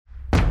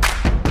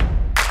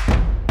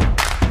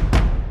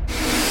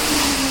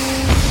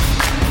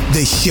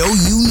The show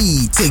you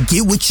need to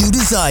get what you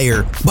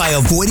desire by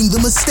avoiding the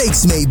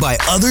mistakes made by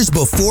others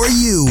before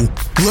you.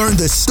 Learn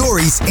the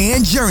stories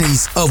and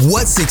journeys of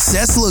what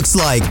success looks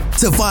like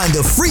to find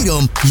the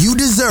freedom you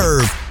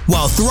deserve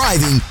while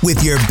thriving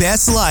with your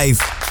best life.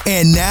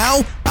 And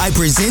now, I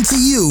present to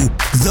you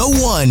the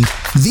one,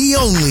 the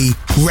only,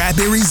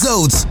 Rapid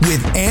Results with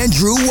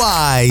Andrew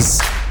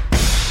Wise.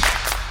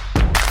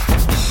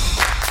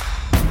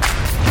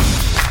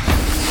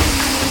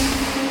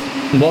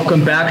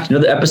 Welcome back to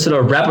another episode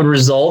of Rapid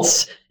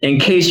Results. In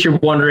case you're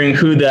wondering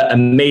who the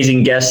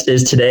amazing guest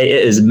is today,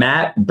 it is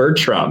Matt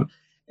Bertram.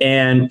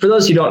 And for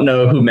those who don't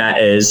know who Matt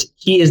is,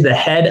 he is the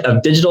head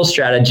of digital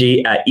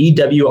strategy at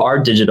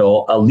EWR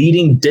Digital, a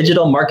leading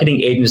digital marketing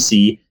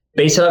agency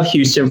based out of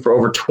Houston for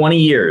over 20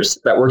 years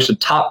that works with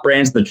top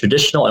brands in the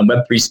traditional and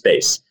Web3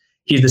 space.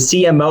 He's the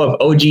CMO of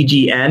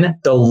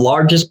OGGN, the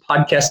largest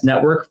podcast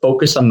network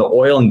focused on the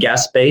oil and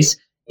gas space,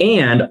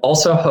 and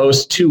also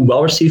hosts two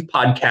well-received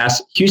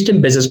podcasts,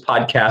 Houston Business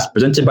Podcast,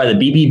 presented by the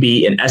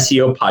BBB, and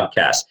SEO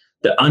Podcast,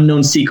 The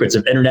Unknown Secrets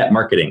of Internet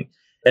Marketing.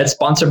 It's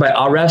sponsored by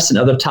Ahrefs and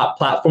other top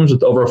platforms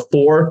with over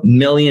 4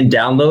 million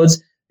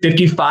downloads,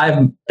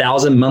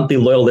 55,000 monthly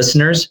loyal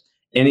listeners,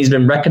 and he's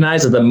been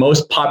recognized as the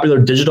most popular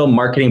digital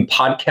marketing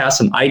podcast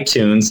on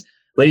iTunes.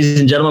 Ladies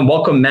and gentlemen,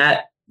 welcome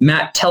Matt.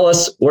 Matt, tell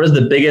us, what is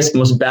the biggest,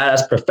 most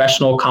badass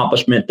professional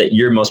accomplishment that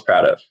you're most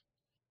proud of?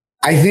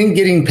 I think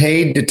getting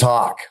paid to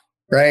talk.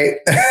 Right?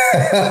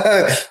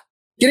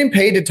 Getting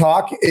paid to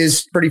talk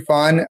is pretty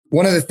fun.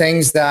 One of the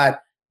things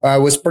that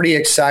was pretty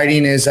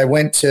exciting is I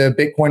went to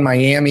Bitcoin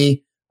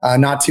Miami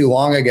not too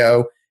long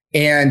ago,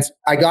 and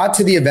I got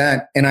to the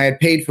event and I had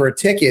paid for a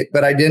ticket,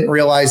 but I didn't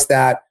realize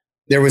that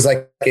there was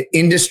like an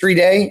industry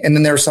day, and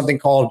then there was something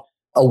called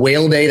a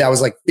whale day that was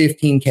like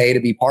 $15K to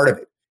be part of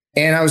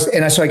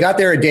it. So I got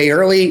there a day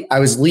early. I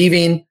was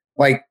leaving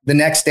like the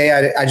next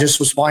day. I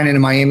just was flying into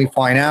Miami,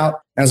 flying out,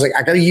 and I was like,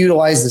 I got to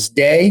utilize this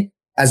day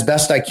as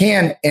best I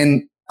can.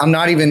 And I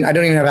don't even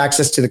have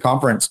access to the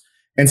conference.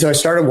 And so I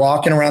started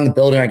walking around the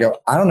building. I go,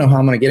 I don't know how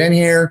I'm going to get in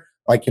here.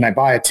 Like, can I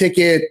buy a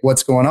ticket?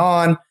 What's going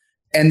on?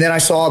 And then I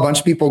saw a bunch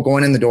of people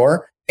going in the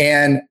door,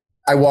 and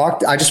I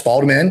just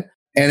followed them in,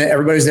 and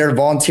everybody's there to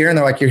volunteer. And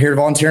they're like, you're here to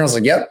volunteer? And I was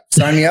like, yep,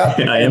 sign me up.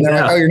 And they're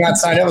like, oh, you're not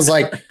signed up? I was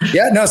like,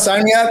 yeah, no,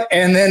 sign me up.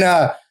 And then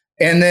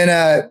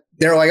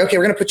they're like, okay,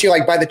 we're going to put you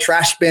like by the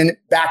trash bin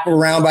back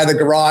around by the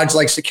garage,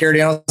 like security.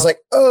 And I was like,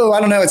 oh,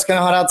 I don't know. It's kind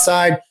of hot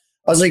outside.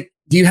 I was like,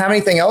 do you have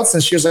anything else?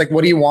 And she was like,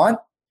 what do you want?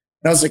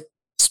 And I was like,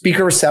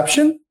 speaker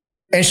reception.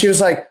 And she was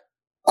like,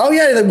 oh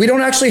yeah, we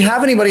don't actually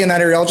have anybody in that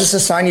area. I'll just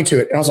assign you to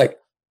it. And I was like,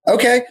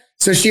 okay.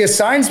 So she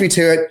assigns me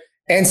to it.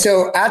 And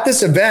so at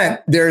this event,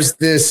 there's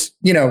this,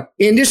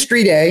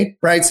 industry day,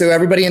 right? So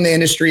everybody in the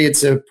industry,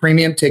 it's a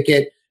premium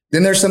ticket.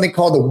 Then there's something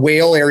called the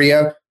whale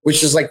area,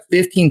 which is like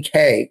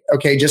 $15K.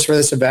 Okay. Just for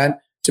this event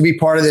to be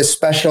part of this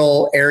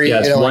special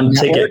area. Yeah, one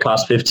ticket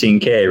costs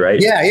 $15K, right?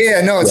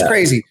 Yeah. No, it's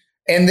crazy.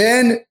 And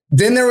then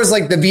there was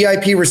like the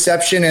VIP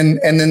reception, and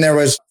then there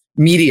was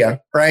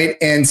media, right?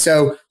 And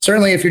so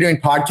certainly if you're doing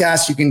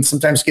podcasts, you can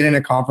sometimes get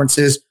into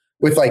conferences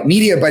with like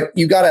media, but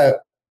you got to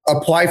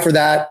apply for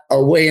that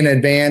way in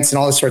advance and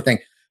all this sort of thing.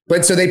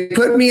 But so they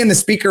put me in the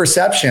speaker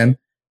reception,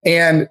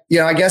 and,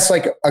 I guess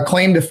like a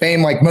claim to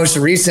fame, like most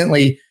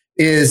recently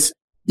is,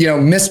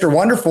 Mr.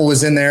 Wonderful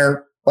was in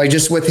there, like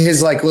just with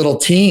his like little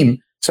team.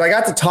 So I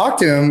got to talk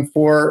to him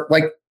for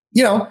like,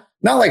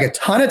 not like a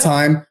ton of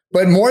time,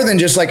 but more than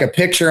just like a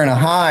picture and a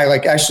hi,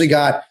 like actually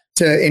got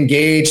to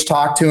engage,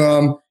 talk to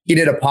him. He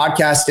did a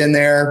podcast in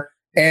there.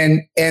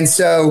 And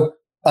so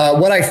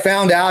what I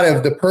found out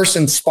of the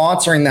person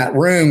sponsoring that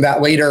room,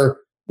 that later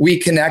we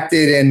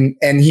connected,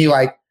 and he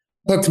like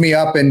hooked me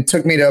up and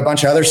took me to a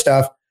bunch of other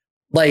stuff.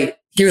 Like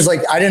he was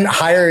like, I didn't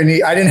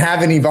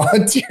have any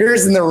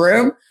volunteers in the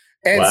room.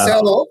 And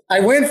So I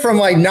went from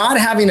like not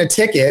having a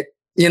ticket,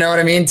 you know what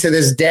I mean, to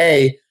this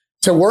day,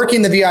 to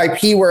working the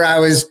VIP where I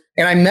was.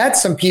 And I met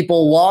some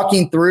people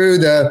walking through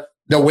the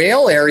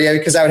whale area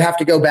because I would have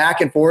to go back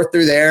and forth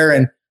through there.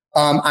 And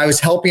I was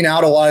helping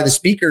out a lot of the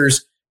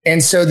speakers.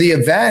 And so the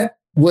event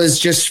was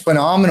just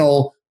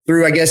phenomenal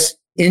through, I guess,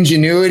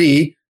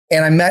 ingenuity.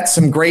 And I met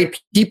some great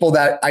people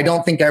that I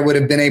don't think I would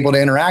have been able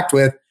to interact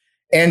with.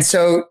 And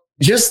so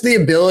just the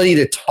ability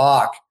to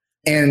talk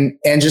and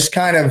just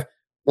kind of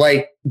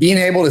like being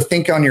able to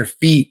think on your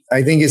feet,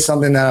 I think is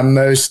something that I'm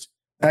most,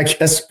 I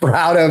guess,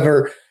 proud of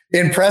or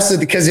impressive,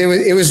 because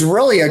it was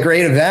really a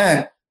great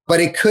event,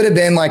 but it could have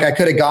been like, I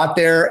could have got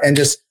there and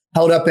just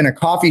held up in a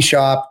coffee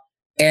shop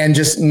and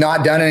just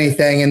not done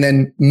anything and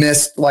then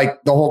missed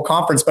like the whole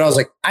conference. But I was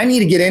like, I need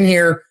to get in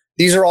here.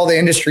 These are all the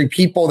industry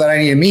people that I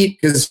need to meet,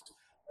 because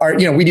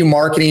we do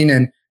marketing,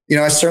 and,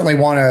 I certainly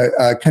want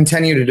to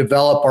continue to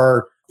develop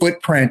our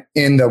footprint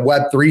in the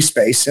Web3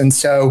 space. And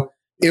so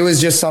it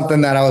was just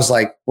something that I was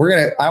like,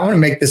 I want to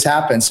make this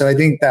happen. So I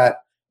think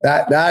that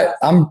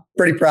I'm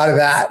pretty proud of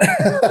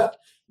that.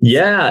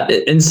 Yeah.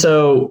 And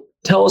so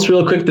tell us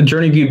real quick the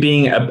journey of you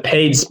being a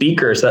paid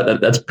speaker. So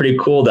that's pretty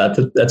cool. That's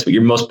what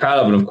you're most proud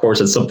of. And of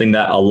course, it's something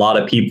that a lot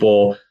of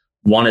people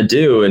want to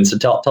do. And so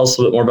tell us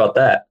a little bit more about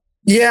that.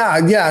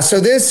 Yeah. So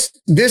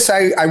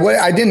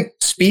I didn't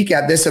speak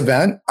at this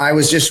event. I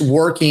was just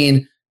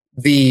working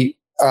the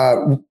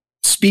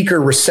speaker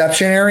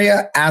reception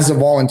area as a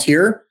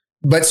volunteer.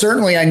 But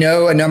certainly I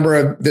know a number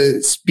of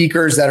the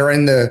speakers that are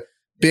in the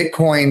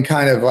Bitcoin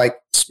kind of like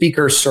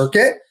speaker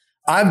circuit.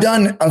 I've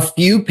done a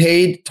few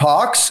paid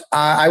talks.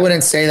 I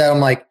wouldn't say that I'm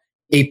like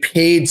a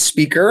paid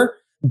speaker,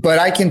 but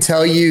I can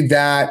tell you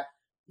that,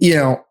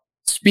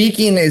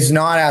 speaking is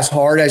not as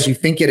hard as you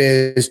think it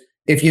is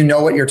if you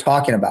know what you're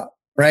talking about,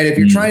 right? If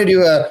you're trying to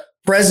do a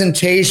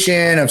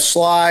presentation of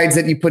slides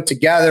that you put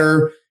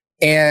together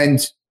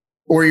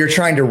or you're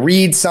trying to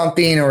read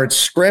something or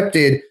it's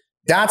scripted,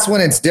 that's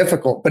when it's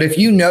difficult. But if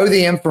you know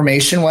the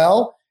information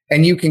well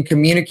and you can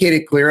communicate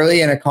it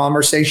clearly in a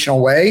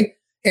conversational way,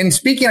 and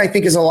speaking, I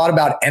think, is a lot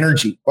about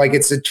energy. Like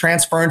it's a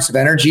transference of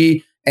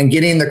energy and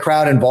getting the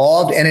crowd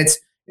involved. And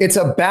it's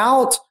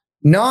about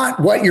not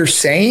what you're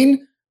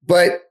saying,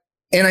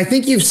 and I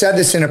think you've said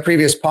this in a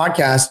previous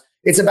podcast,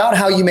 it's about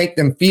how you make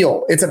them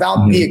feel. It's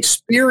about the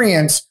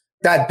experience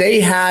that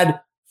they had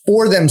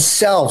for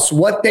themselves,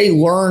 what they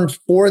learned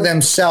for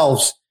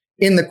themselves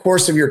in the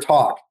course of your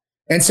talk.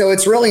 And so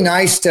it's really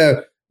nice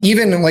to,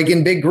 even like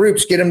in big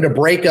groups, get them to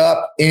break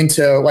up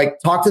into like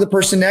talk to the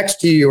person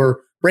next to you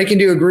or break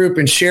into a group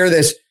and share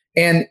this.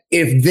 And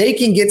if they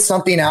can get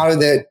something out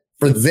of it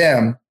for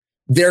them,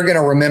 they're going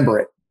to remember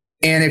it.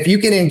 And if you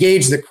can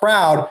engage the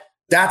crowd,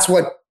 that's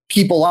what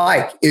people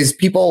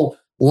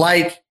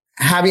like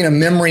having a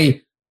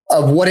memory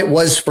of what it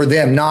was for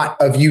them,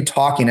 not of you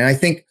talking. And I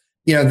think,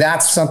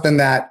 that's something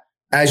that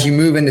as you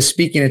move into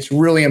speaking, it's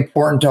really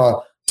important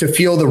to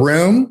feel the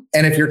room.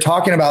 And if you're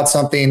talking about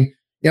something,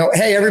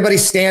 hey, everybody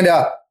stand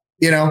up,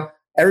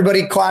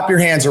 everybody clap your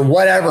hands or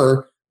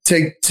whatever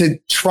to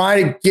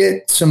try to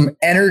get some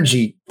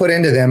energy put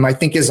into them, I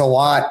think is a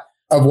lot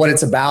of what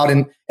it's about.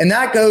 And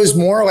that goes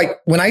more like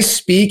when I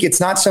speak,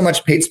 it's not so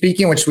much paid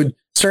speaking, which would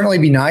certainly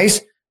be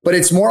nice, but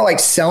it's more like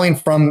selling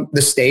from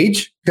the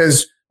stage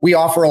because we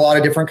offer a lot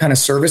of different kind of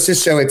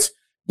services. So it's,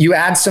 you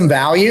add some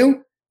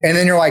value and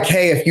then you're like,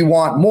 hey, if you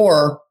want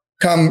more,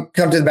 come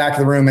to the back of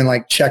the room and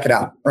like, check it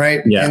out.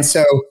 Right. Yeah. And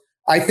so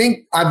I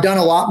think I've done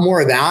a lot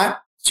more of that.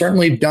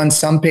 Certainly done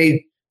some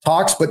paid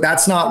talks, but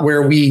that's not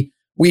where we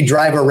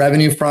drive our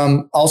revenue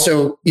from.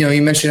 Also,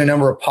 you mentioned a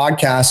number of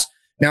podcasts.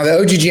 Now the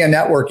OGGN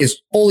network is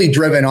fully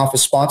driven off of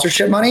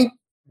sponsorship money,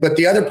 but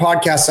the other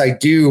podcasts I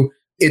do,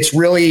 it's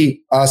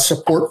really a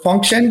support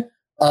function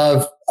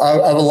of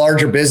a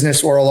larger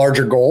business or a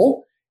larger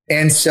goal.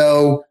 And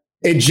so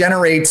it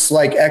generates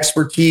like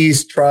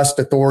expertise, trust,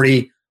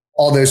 authority,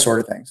 all those sort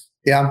of things.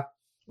 Yeah.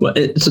 Well,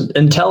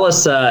 and tell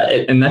us,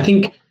 and I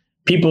think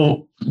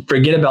people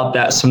forget about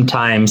that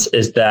sometimes,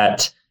 is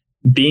that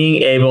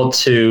being able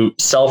to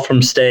sell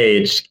from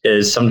stage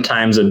is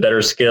sometimes a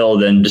better skill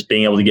than just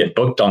being able to get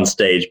booked on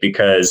stage,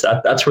 because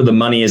that's where the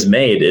money is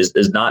made, is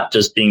not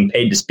just being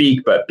paid to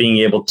speak, but being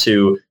able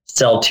to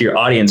sell to your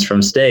audience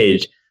from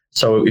stage.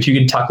 So if you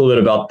could talk a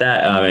little bit about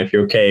that, if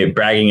you're okay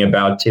bragging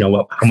about,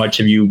 how much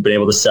have you been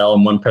able to sell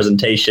in one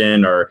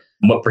presentation or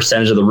what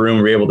percentage of the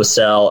room were you able to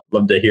sell? I'd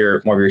love to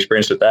hear more of your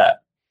experience with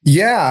that.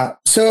 Yeah.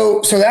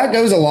 So that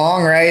goes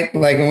along, right?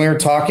 Like when we were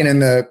talking in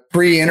the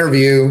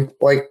pre-interview,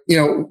 like,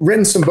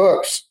 written some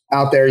books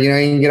out there, you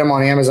can get them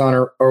on Amazon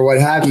or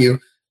what have you.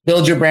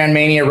 Build Your Brand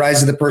Mania,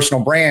 Rise of the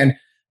Personal Brand.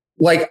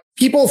 Like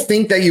people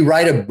think that you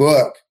write a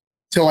book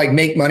to like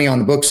make money on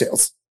the book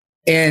sales.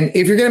 And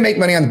if you're going to make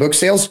money on the book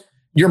sales,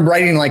 you're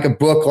writing like a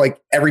book like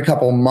every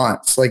couple of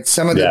months. Like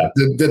some of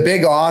the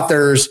big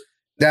authors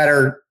that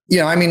are,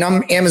 I'm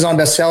Amazon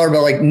bestseller,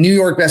 but like New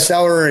York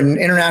bestseller and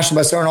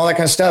international bestseller and all that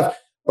kind of stuff.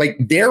 Like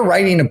they're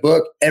writing a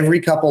book every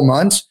couple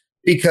months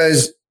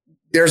because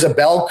there's a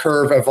bell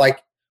curve of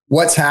like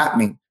what's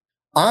happening.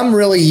 I'm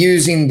really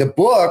using the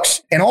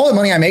books and all the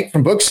money I make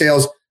from book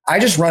sales. I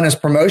just run as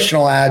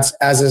promotional ads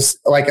as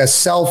a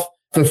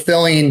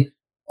self-fulfilling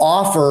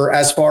offer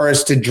as far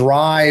as to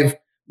drive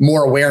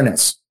more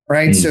awareness.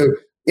 Right. So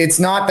it's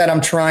not that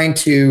I'm trying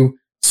to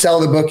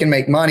sell the book and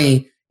make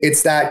money.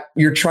 It's that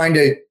you're trying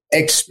to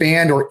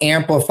expand or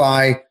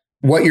amplify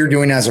what you're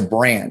doing as a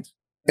brand,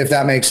 if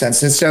that makes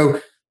sense. And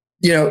so,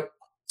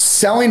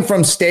 selling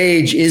from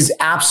stage is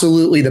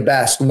absolutely the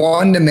best.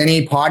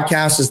 One-to-many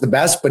podcast is the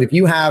best, but if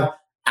you have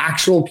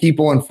actual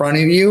people in front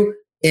of you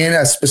in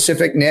a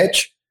specific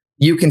niche,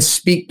 you can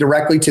speak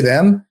directly to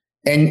them.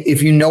 And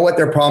if you know what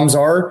their problems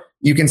are,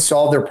 you can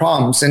solve their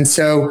problems. And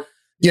so,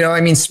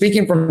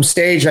 speaking from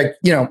stage,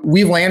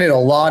 we've landed a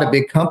lot of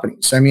big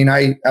companies.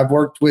 I've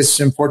worked with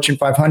some Fortune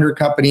 500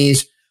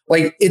 companies.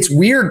 Like it's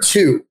weird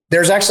too.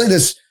 There's actually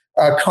this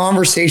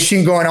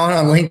conversation going on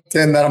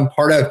LinkedIn that I'm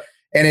part of,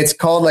 and it's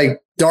called like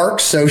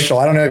dark social.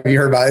 I don't know if you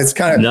heard about it. It's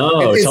kind of,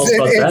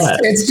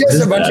 it's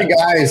just a bunch of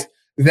guys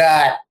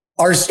that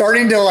are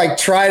starting to like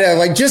try to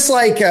like, just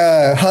like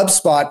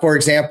HubSpot, for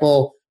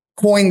example,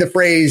 coin the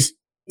phrase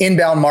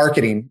inbound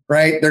marketing,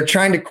 right? They're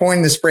trying to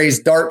coin this phrase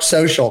dark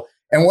social.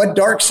 And what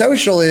dark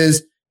social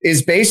is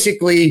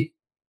basically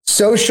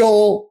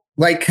social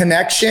like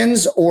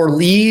connections or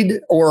lead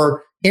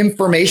or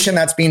information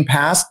that's being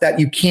passed that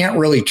you can't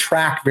really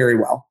track very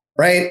well,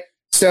 right?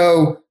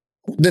 So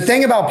the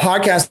thing about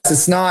podcasts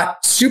that's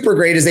not super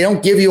great is they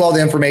don't give you all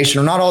the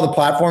information, or not all the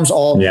platforms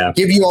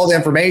give you all the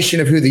information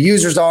of who the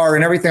users are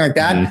and everything like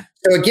that. Mm-hmm.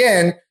 So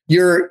again,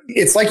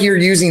 it's like you're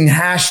using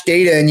hash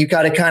data, and you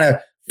got to kind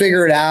of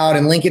figure it out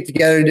and link it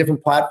together to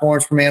different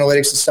platforms from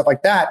analytics and stuff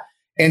like that.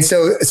 And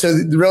so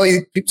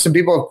really some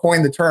people have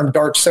coined the term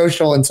dark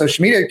social and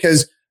social media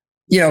because,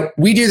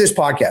 we do this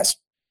podcast.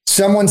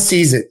 Someone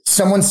sees it,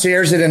 someone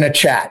shares it in a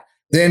chat,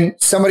 then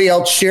somebody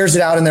else shares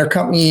it out in their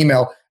company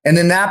email. And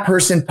then that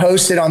person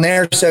posts it on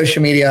their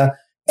social media.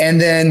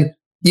 And then,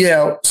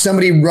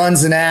 somebody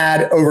runs an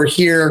ad over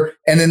here,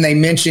 and then they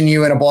mention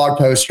you in a blog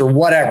post or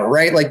whatever,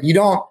 right? Like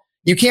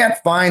you can't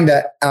find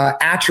that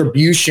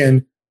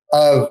attribution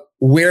of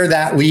where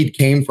that lead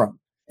came from.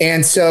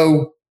 And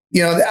so,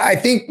 I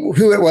think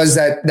who it was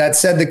that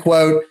said the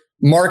quote,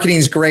 marketing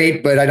is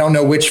great, but I don't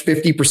know which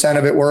 50%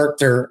 of it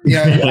worked, or,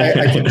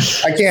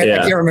 I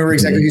can't remember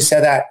exactly who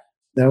said that.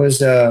 That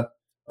was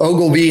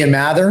Ogilvy and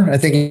Mather. I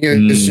think it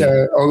was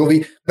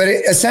Ogilvy. But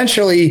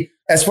essentially,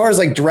 as far as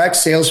like direct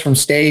sales from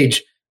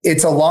stage,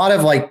 it's a lot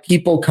of like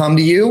people come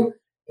to you,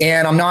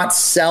 and I'm not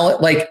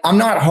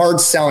hard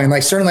selling.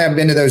 Like certainly I've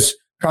been to those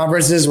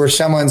conferences where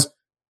someone's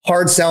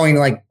hard selling,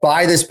 like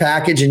buy this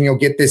package and you'll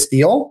get this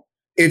deal.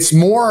 It's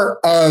more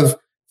of,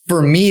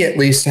 for me at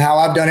least, how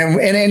I've done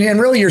it. And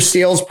really your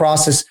sales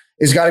process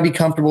has got to be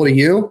comfortable to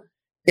you.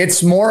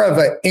 It's more of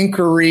an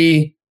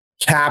inquiry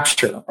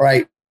capture,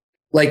 right?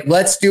 Like,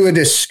 let's do a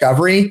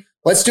discovery.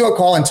 Let's do a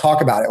call and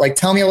talk about it. Like,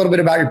 tell me a little bit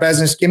about your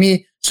business. Give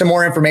me some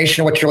more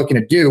information on what you're looking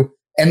to do.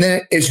 And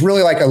then it's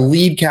really like a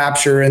lead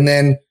capture. And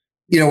then,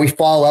 we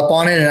follow up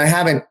on it. And I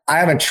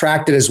haven't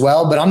tracked it as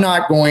well, but I'm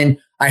not going,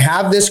 I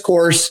have this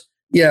course,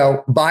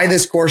 buy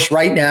this course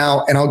right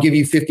now and I'll give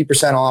you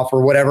 50% off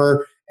or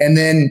whatever. And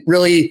then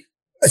really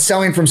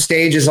selling from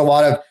stage is a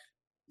lot of,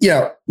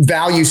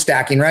 value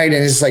stacking, right?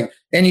 And it's like,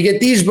 and you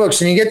get these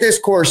books and you get this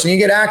course and you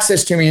get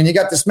access to me and you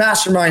got this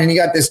mastermind and you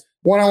got this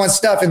one-on-one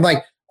stuff and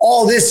like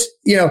all this,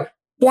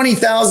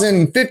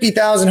 $20,000, $50,000,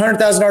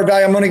 $100,000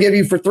 value I'm going to give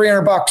you for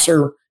 $300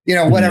 or,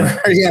 whatever.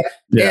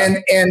 Mm-hmm. Yeah.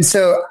 And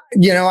so,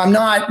 I'm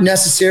not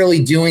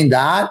necessarily doing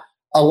that.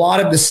 A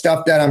lot of the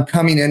stuff that I'm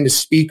coming in to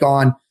speak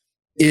on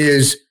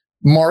is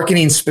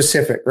marketing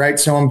specific, right?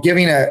 So I'm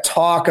giving a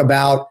talk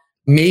about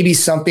maybe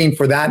something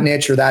for that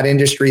niche or that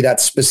industry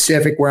that's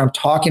specific, where I'm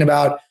talking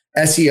about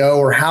SEO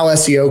or how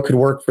SEO could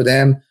work for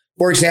them.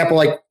 For example,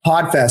 like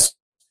Podfest,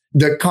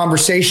 the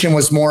conversation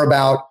was more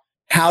about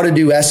how to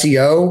do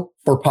SEO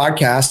for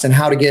podcasts and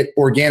how to get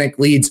organic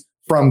leads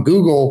from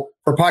Google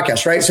for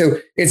podcasts, right? So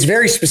it's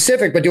very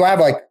specific, but do I have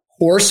like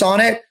course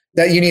on it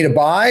that you need to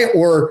buy?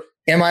 Or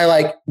am I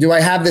like, do I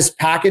have this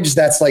package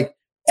that's like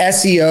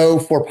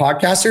SEO for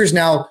podcasters?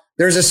 Now,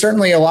 there's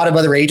certainly a lot of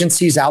other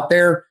agencies out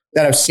there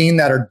that I've seen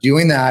that are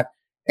doing that.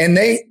 And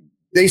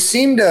they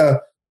seem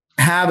to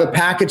have a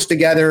package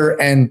together,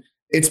 and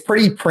it's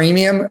pretty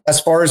premium as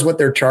far as what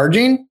they're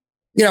charging.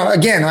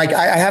 Again, like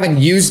I haven't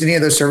used any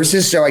of those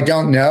services, so I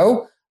don't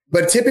know.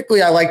 But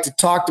typically I like to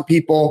talk to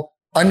people,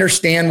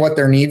 understand what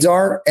their needs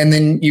are, and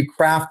then you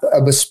craft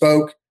a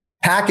bespoke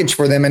package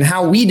for them. And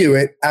how we do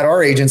it at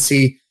our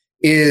agency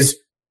is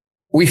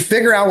we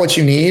figure out what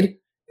you need,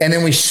 and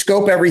then we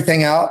scope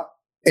everything out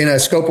in a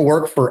scope of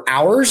work for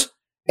hours.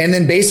 And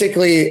then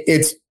basically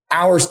it's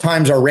hours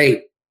times our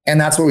rate. And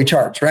that's what we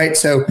charge, right?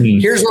 So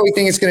here's what we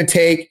think it's going to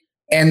take.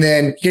 And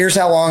then here's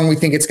how long we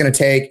think it's going to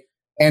take.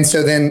 And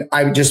so then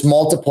I would just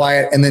multiply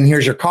it. And then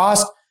here's your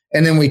cost.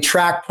 And then we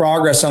track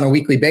progress on a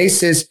weekly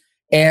basis.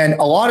 And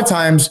a lot of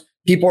times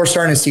people are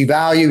starting to see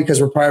value because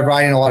we're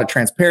providing a lot of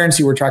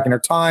transparency. We're tracking their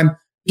time.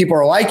 People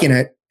are liking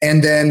it.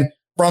 And then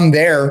from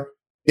there,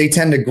 they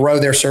tend to grow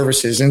their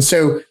services. And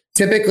so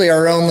typically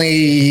our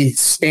only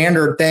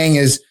standard thing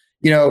is,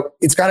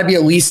 it's got to be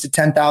at least a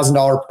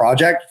 $10,000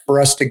 project for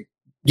us to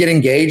get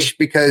engaged,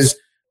 because,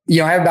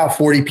 I have about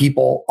 40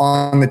 people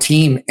on the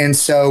team. And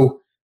so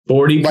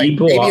 40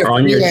 people are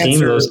on your team,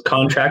 those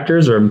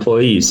contractors or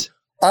employees?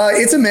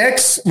 It's a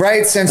mix,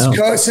 right? Since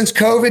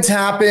COVID's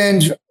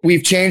happened,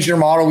 we've changed our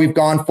model. We've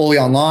gone fully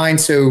online.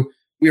 So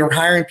we are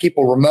hiring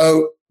people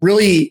remote.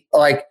 Really,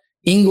 like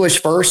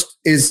English first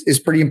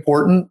is pretty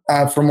important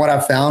from what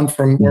I've found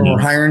from where we're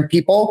hiring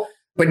people.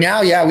 But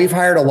now, we've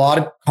hired a lot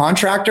of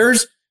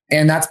contractors,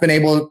 and that's been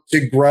able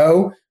to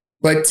grow.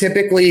 But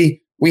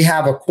typically we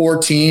have a core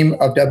team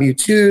of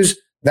W-2s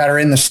that are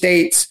in the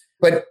States.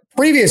 But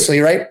previously,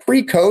 right,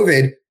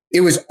 pre-COVID,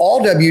 it was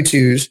all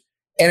W-2s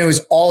and it was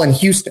all in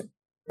Houston.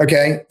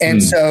 Okay.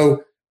 And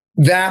so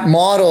that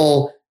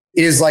model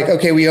is like,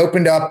 okay, we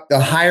opened up the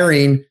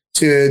hiring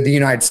to the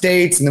United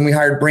States, and then we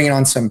bringing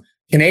on some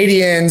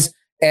Canadians,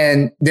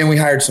 and then we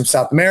hired some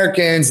South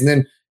Americans. And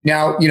then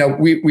now,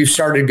 we've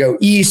started to go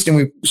east, and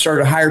we've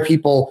started to hire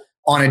people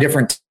on a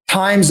different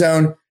time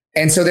zone.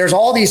 And so there's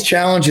all these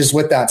challenges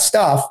with that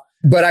stuff.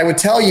 But I would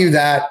tell you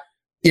that,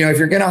 if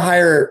you're going to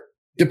hire,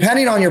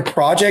 depending on your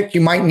project, you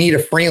might need a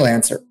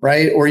freelancer,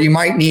 right? Or you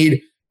might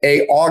need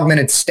a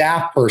augmented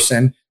staff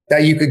person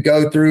that you could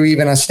go through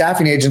even a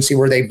staffing agency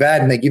where they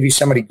vet and they give you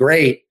somebody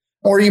great.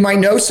 Or you might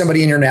know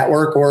somebody in your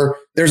network, or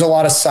there's a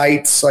lot of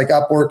sites like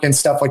Upwork and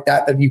stuff like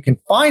that you can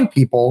find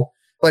people.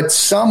 But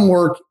some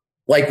work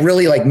like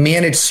really like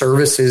managed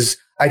services,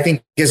 I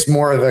think is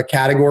more of a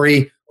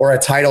category or a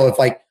title of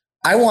like,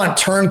 I want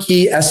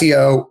turnkey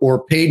SEO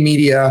or paid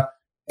media.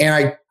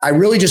 And I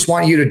really just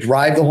want you to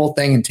drive the whole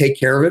thing and take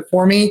care of it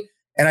for me.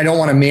 And I don't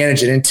want to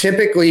manage it. And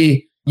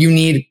typically you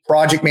need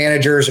project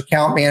managers,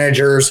 account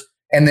managers,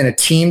 and then a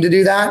team to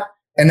do that.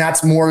 And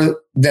that's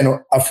more than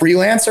a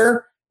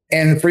freelancer.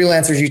 And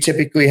freelancers, you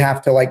typically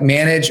have to like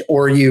manage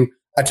or you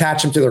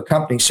attach them to their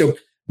company. So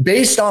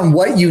based on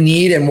what you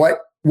need and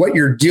what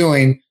you're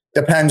doing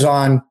depends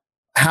on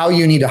how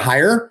you need to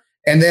hire.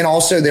 And then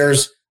also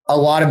there's a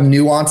lot of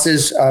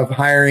nuances of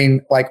hiring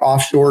like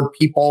offshore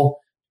people.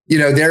 You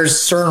know, there's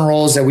certain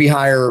roles that we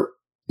hire,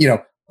 you know,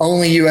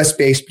 only US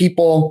based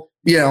people,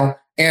 you know,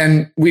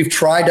 and we've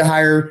tried to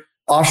hire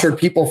offshore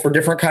people for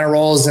different kind of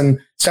roles.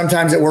 And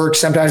sometimes it works,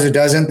 sometimes it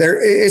doesn't.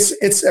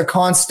 It's a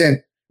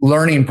constant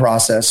learning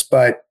process,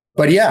 but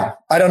yeah,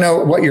 I don't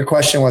know what your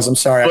question was. I'm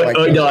sorry.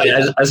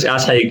 I was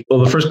asked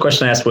the first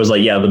question I asked was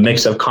like, the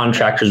mix of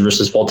contractors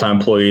versus full-time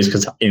employees,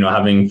 because, you know,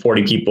 having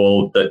 40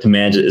 people to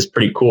manage it is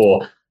pretty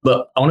cool.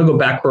 But I want to go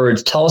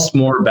backwards. Tell us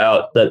more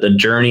about the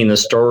journey and the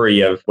story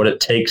of what it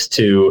takes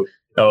to,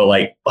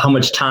 like how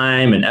much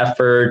time and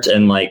effort,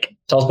 and like,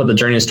 tell us about the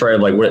journey and story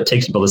of like what it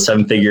takes to build a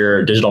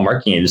 7-figure digital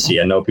marketing agency.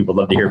 I know people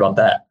love to hear about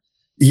that.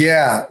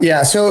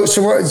 Yeah. So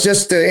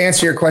just to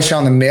answer your question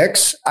on the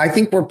mix, I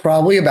think we're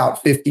probably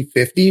about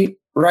 50-50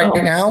 right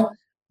now.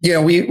 You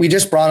know, we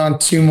just brought on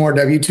 2 more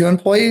W-2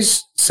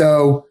 employees.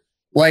 So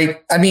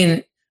like, I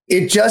mean,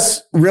 it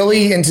just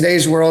really in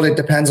today's world, it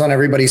depends on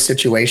everybody's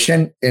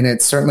situation, and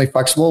it's certainly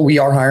flexible. We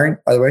are hiring,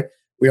 by the way.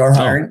 We are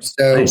hiring.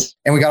 Nice.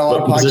 And we got a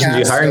lot of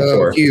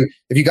podcasts.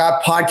 If you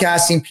got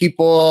podcasting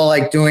people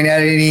like doing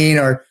editing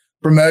or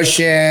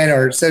promotion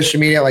or social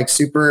media, like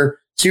super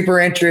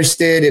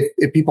interested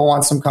if people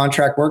want some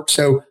contract work.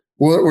 So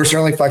we're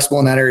certainly flexible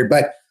in that area.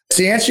 But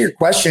to answer your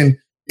question,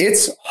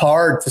 it's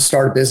hard to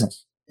start a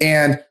business.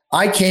 And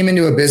I came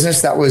into a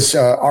business that was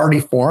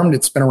already formed.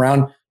 It's been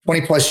around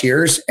 20 plus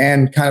years,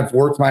 and kind of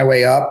worked my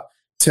way up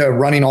to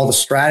running all the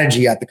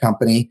strategy at the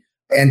company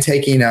and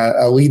taking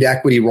a lead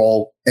equity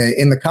role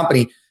in the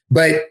company.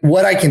 But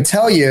what I can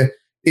tell you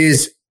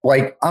is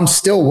like, I'm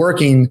still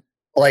working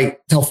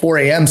like till 4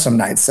 a.m. some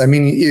nights. I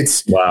mean,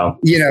 it's, wow.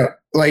 You know,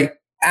 like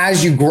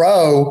as you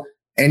grow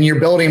and you're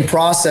building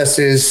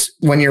processes,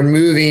 when you're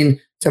moving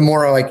to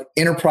more like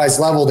enterprise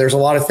level, there's a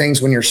lot of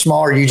things when you're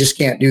smaller, you just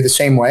can't do the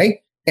same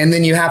way. And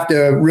then you have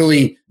to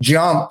really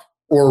jump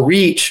or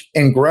reach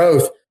in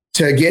growth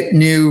to get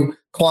new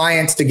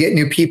clients, to get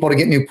new people, to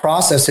get new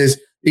processes.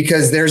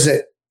 Because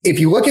if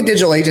you look at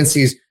digital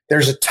agencies,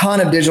 there's a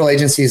ton of digital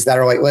agencies that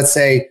are like, let's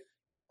say,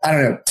 I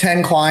don't know,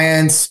 10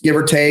 clients, give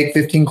or take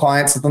 15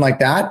 clients, something like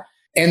that.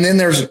 And then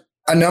there's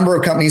a number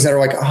of companies that are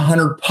like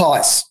 100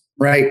 plus,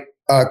 right?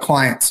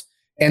 Clients.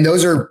 And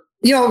those are,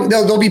 you know,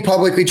 they'll be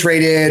publicly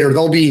traded, or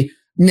they'll be,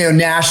 you know,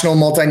 national,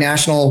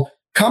 multinational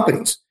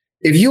companies.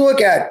 If you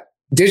look at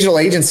digital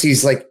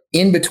agencies, like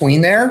in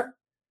between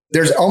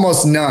there's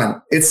almost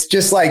none. It's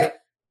just like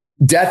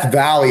Death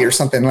Valley or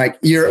something. Like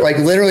you're like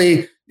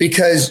literally,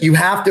 because you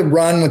have to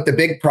run with the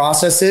big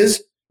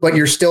processes, but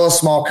you're still a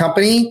small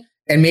company,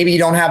 and maybe you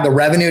don't have the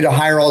revenue to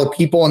hire all the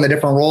people in the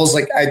different roles.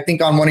 Like I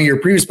think on one of your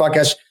previous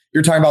podcasts,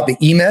 you're talking about the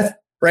E-Myth,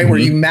 right? Mm-hmm. Where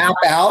you map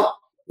out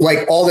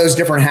like all those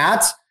different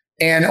hats.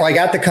 And like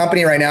at the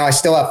company right now, I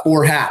still have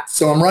 4 hats.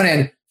 So I'm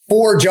running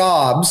 4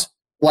 jobs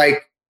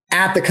like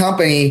at the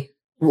company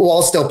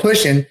while still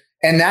pushing.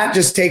 And that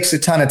just takes a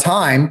ton of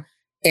time.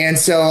 And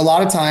so a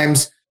lot of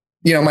times,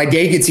 you know, my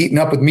day gets eaten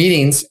up with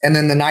meetings, and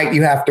then the night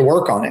you have to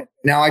work on it.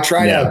 Now I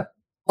try to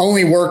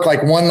only work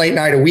like 1 late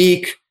night a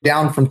week,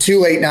 down from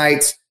 2 late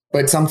nights.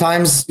 But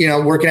sometimes, you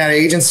know, working at an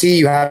agency,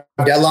 you have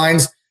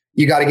deadlines,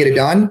 you got to get it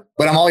done.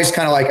 But I'm always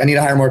kind of like, I need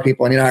to hire more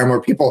people. But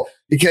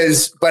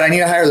I need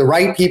to hire the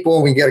right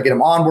people. We got to get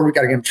them on board. We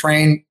got to get them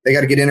trained. They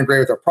got to get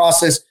integrated with our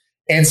process.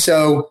 And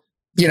so,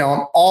 you know,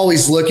 I'm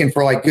always looking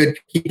for like good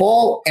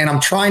people, and I'm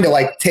trying to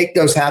like take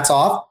those hats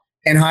off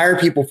and hire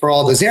people for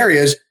all those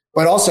areas.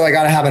 But also I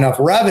got to have enough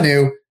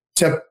revenue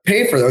to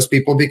pay for those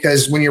people,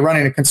 because when you're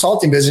running a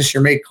consulting business,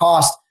 your main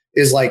cost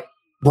is like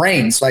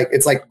brains, like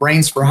it's like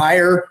brains for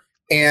hire.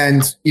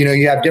 And, you know,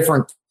 you have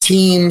different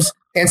teams.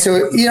 And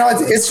so, you know,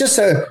 it's just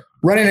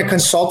running a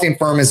consulting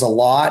firm is a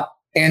lot.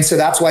 And so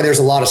that's why there's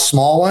a lot of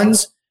small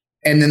ones.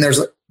 And then there's,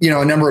 you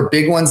know, a number of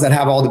big ones that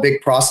have all the big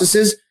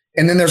processes.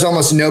 And then there's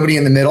almost nobody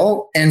in the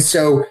middle. And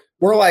so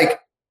we're like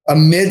a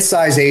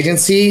mid-size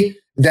agency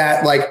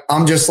that like,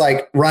 I'm just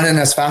like running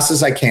as fast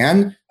as I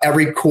can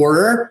every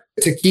quarter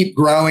to keep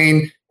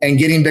growing and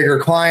getting bigger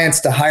clients,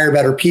 to hire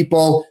better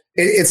people.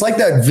 It's like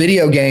that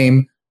video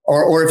game,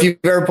 or if you've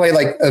ever played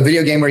like a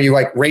video game where you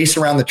like race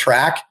around the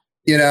track,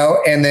 you know,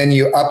 and then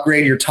you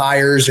upgrade your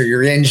tires or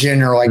your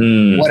engine or like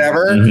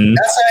whatever. Mm-hmm.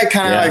 That's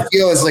how I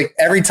feel is like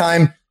every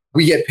time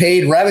we get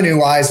paid revenue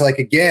wise, like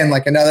again,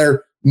 like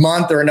another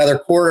month or another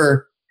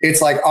quarter,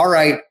 it's like, all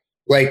right,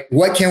 like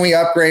what can we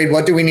upgrade?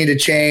 What do we need to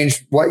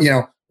change?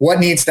 What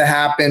needs to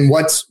happen?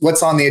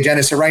 What's on the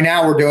agenda? So right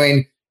now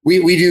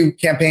we do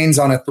campaigns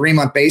on a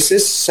 3-month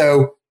basis.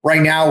 So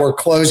right now we're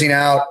closing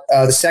out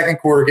the second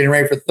quarter, getting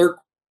ready for the third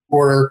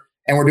quarter,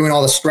 and we're doing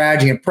all the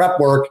strategy and prep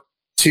work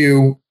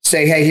to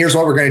say, hey, here's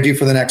what we're going to do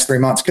for the next 3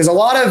 months. Because a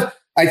lot of,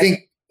 I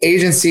think,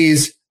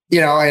 agencies,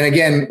 and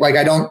again, like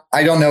I don't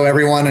know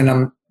everyone,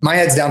 and my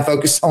head's down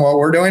focused on what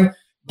we're doing,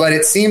 but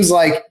it seems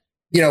like,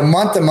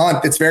 month to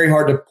month, it's very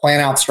hard to plan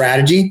out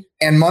strategy,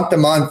 and month to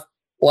month,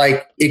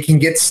 like it can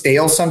get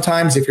stale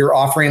sometimes if you're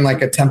offering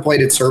like a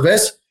templated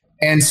service.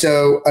 And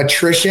so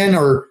attrition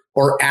or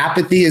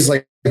apathy is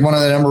like one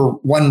of the number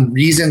one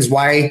reasons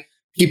why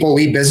people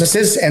leave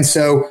businesses. And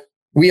so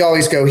we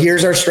always go,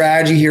 here's our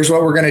strategy. Here's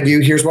what we're going to do.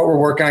 Here's what we're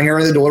working on. Here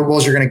are the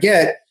deliverables you're going to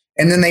get.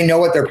 And then they know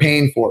what they're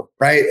paying for,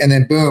 right? And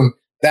then boom,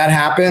 that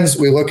happens.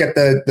 We look at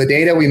the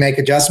data, we make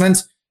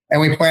adjustments, and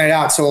we plan it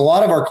out. So a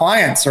lot of our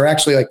clients are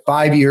actually like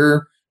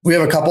 5-year. We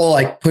have a couple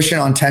like pushing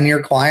on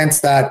 10-year clients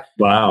that,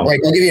 wow. Like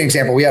I'll give you an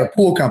example. We had a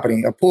pool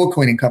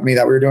cleaning company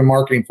that we were doing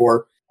marketing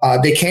for.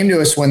 They came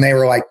to us when they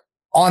were like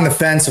on the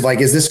fence of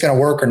like, is this going to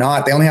work or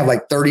not? They only have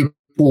like 30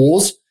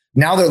 pools.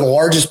 Now they're the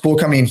largest pool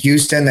company in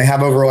Houston. They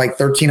have over like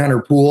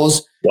 1,300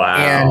 pools. Wow.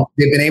 And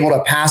they've been able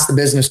to pass the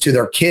business to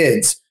their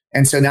kids.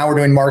 And so now we're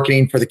doing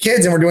marketing for the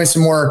kids, and we're doing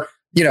some more,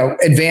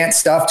 advanced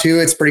stuff too.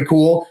 It's pretty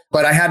cool.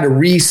 But I had to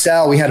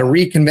resell. We had to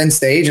reconvince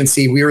the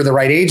agency we were the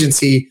right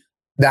agency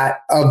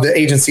of the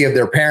agency of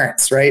their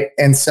parents, right?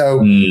 And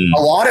so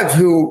a lot of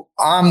who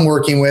I'm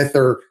working with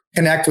or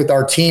connect with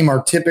our team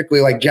are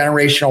typically like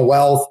generational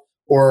wealth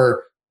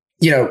or,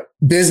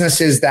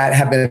 businesses that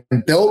have been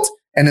built,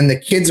 and then the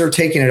kids are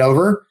taking it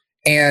over,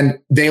 and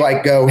they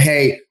like go,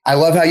 hey, I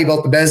love how you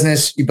built the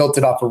business. You built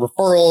it off of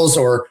referrals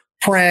or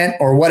print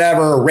or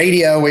whatever, or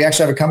radio. We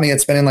actually have a company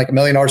that's spending like $1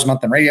 million a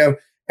month on radio.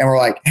 And we're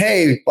like,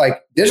 hey,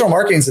 like digital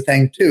marketing is a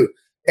thing too.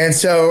 And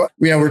so,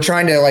 we're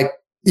trying to like,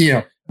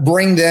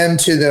 bring them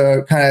to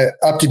the kind of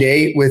up to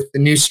date with the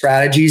new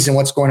strategies and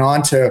what's going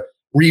on to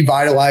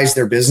revitalize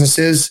their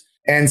businesses.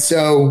 And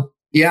so,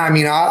 yeah, I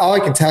mean, all I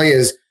can tell you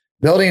is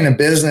building a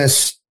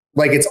business,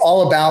 like it's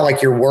all about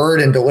like your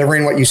word and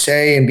delivering what you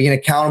say and being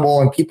accountable,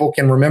 and people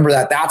can remember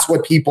that. That's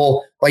what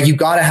people like. You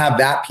got to have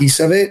that piece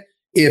of it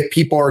if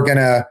people are going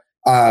to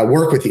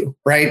work with you.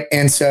 Right.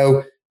 And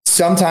so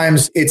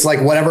sometimes it's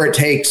like whatever it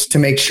takes to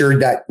make sure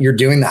that you're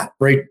doing that,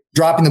 right?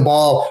 Dropping the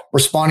ball,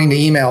 responding to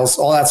emails,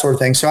 all that sort of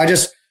thing. So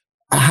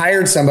I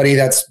hired somebody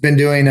that's been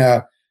doing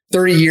a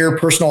 30-year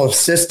personal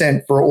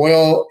assistant for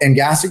oil and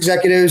gas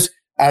executives,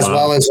 as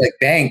well as like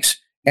banks.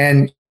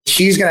 And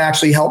she's going to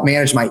actually help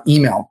manage my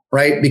email,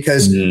 right?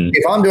 Because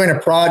if I'm doing a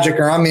project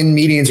or I'm in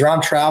meetings or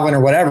I'm traveling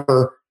or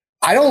whatever,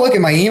 I don't look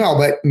at my email,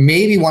 but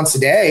maybe once a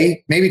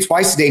day, maybe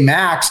twice a day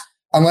max,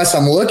 unless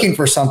I'm looking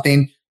for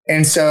something.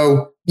 And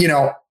so,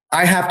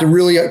 I have to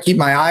really keep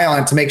my eye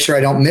on it to make sure I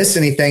don't miss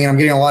anything. And I'm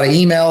getting a lot of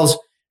emails.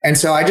 And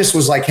so I just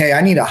was like, hey,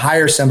 I need to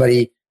hire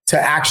somebody to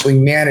actually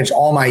manage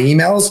all my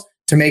emails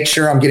to make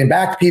sure I'm getting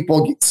back to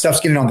people,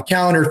 stuff's getting on the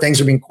calendar, things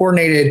are being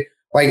coordinated.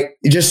 Like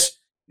it just,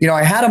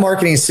 I had a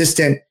marketing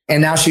assistant,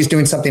 and now she's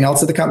doing something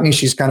else at the company.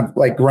 She's kind of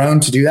like grown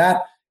to do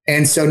that.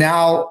 And so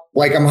now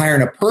like I'm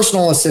hiring a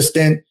personal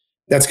assistant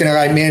that's going to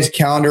like manage the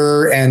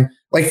calendar, and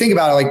like, think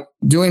about it, like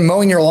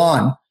mowing your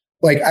lawn.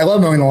 Like I love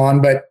mowing the lawn,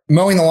 but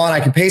mowing the lawn, I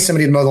can pay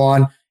somebody to mow the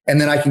lawn,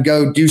 and then I can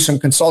go do some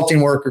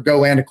consulting work or go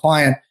land a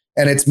client,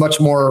 and it's much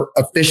more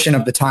efficient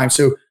of the time.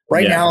 So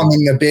right now I'm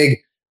in a big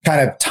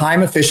kind of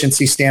time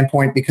efficiency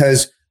standpoint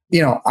because,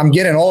 I'm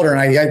getting older and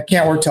I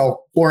can't work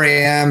till 4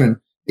 a.m. and,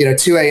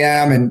 2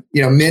 a.m. and,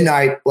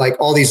 midnight, like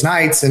all these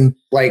nights. And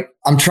like,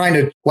 I'm trying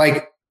to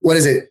like, what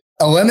is it?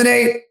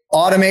 Eliminate,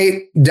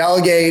 automate,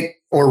 delegate,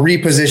 or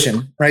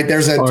reposition, right?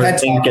 There's a TED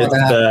talk on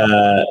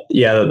that.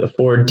 The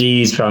 4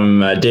 Ds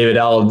from David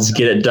Allen's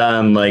Get It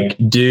Done, like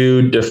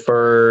do,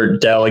 defer,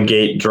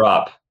 delegate,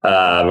 drop,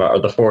 are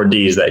the 4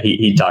 Ds that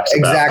he talks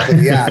about.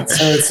 Exactly. Yeah.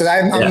 So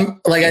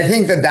I'm like, I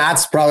think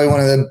that's probably one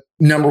of the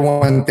number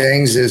one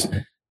things is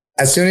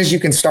as soon as you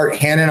can start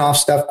handing off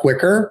stuff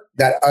quicker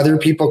that other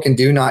people can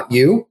do, not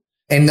you,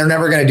 and they're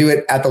never going to do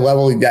it at the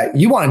level that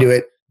you want to do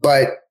it.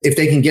 But if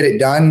they can get it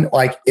done,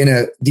 like in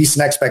a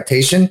decent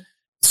expectation,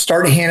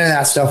 start handing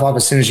that stuff off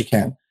as soon as you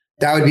can.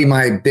 That would be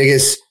my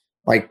biggest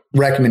like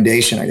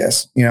recommendation, I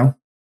guess, Yeah.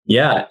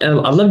 And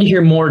I'd love to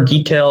hear more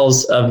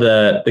details of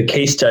the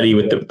case study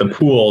with the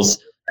pools.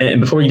 And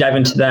before we dive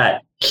into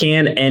that,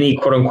 can any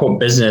quote unquote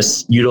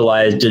business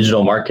utilize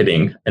digital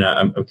marketing? And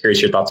I'm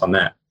curious your thoughts on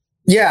that.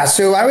 Yeah.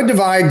 So I would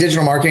divide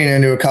digital marketing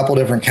into a couple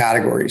different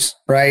categories,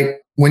 right?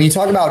 When you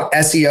talk about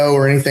SEO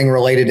or anything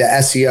related to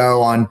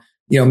SEO on,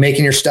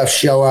 making your stuff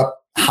show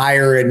up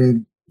higher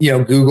in,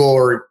 Google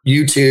or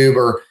YouTube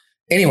or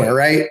anywhere,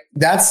 right?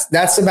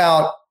 That's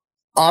about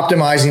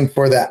optimizing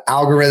for the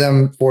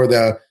algorithm, for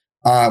the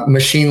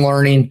machine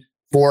learning,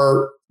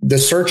 for the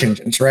search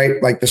engines,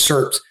 right? Like the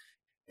SERPs.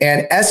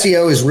 And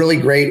SEO is really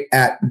great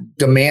at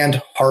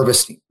demand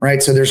harvesting,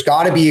 right? So there's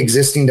got to be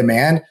existing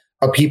demand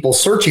of people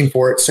searching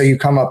for it, so you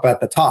come up at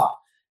the top.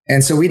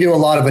 And so we do a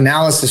lot of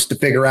analysis to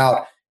figure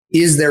out,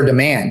 is there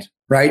demand,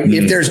 right?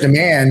 If there's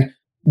demand,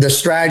 the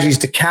strategies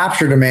to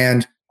capture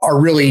demand are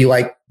really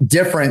like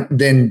different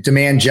than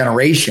demand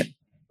generation,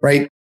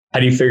 right? How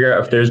do you figure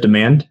out if there's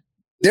demand?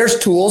 There's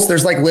tools.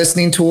 There's like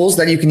listening tools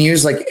that you can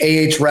use, like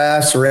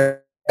Ahrefs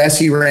or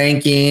SE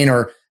Ranking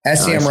or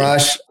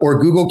SEMrush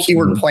or Google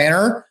Keyword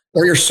Planner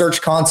or your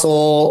Search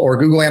Console or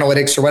Google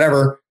Analytics or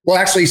whatever. Well,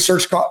 actually,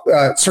 Search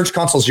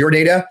Console is your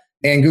data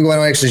and Google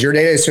Analytics is your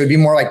data. So it'd be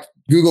more like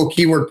Google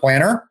Keyword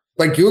Planner.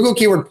 Like Google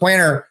Keyword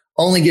Planner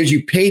only gives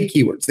you paid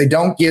keywords. They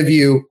don't give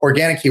you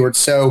organic keywords.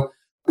 So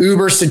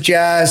Uber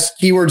suggests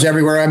keywords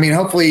everywhere. I mean,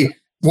 hopefully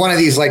one of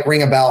these like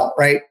ring a bell,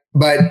 right?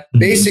 But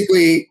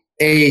basically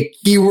a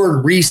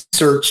keyword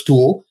research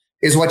tool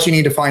is what you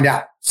need to find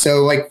out.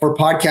 So like for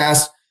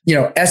podcasts,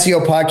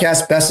 SEO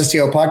podcasts, best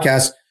SEO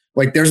podcasts,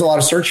 like there's a lot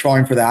of search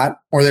volume for that,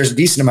 or there's a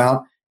decent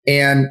amount.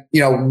 And,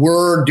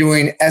 we're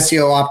doing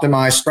SEO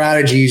optimized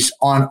strategies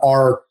on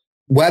our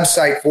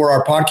website for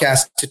our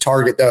podcast to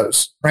target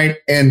those, right?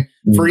 And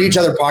for each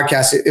other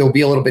podcast, it'll be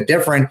a little bit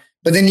different,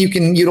 but then you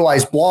can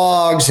utilize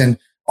blogs and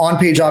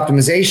on-page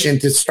optimization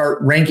to start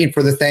ranking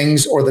for the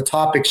things or the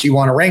topics you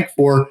want to rank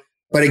for.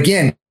 But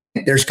again,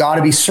 there's got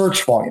to be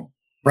search volume,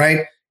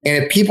 right?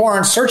 And if people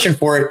aren't searching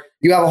for it,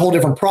 you have a whole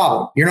different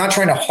problem. You're not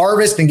trying to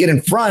harvest and get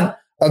in front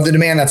of the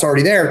demand that's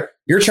already there.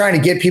 You're trying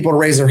to get people to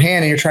raise their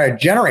hand and you're trying to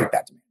generate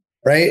that demand,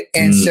 right?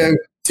 And so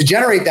to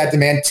generate that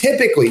demand,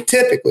 typically,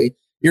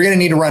 you're going to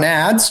need to run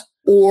ads,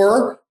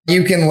 or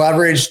you can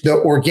leverage the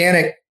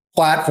organic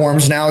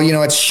platforms. Now,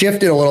 it's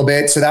shifted a little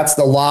bit. So that's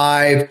the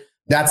live,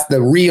 that's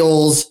the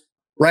reels,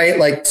 right?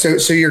 Like, so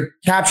you're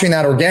capturing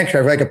that organic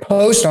traffic. Like a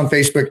post on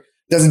Facebook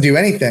doesn't do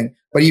anything,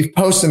 but you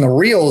post in the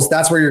reels,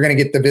 that's where you're going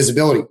to get the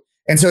visibility.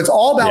 And so it's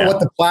all about what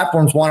the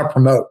platforms want to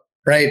promote,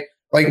 right?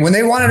 Like when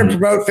they wanted to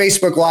promote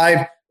Facebook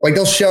Live, like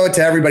they'll show it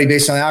to everybody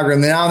based on the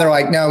algorithm. And now they're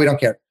like, no, we don't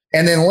care.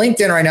 And then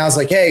LinkedIn right now is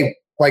like, hey,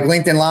 like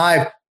LinkedIn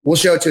Live, we'll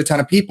show it to a ton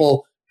of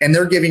people. And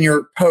they're giving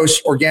your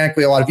post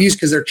organically a lot of views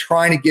because they're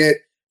trying to get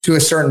to a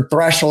certain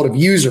threshold of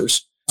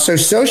users. So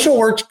social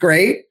works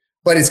great,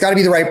 but it's got to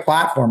be the right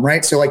platform,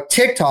 right? So like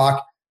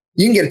TikTok,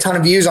 you can get a ton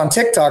of views on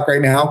TikTok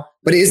right now,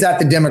 but is that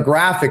the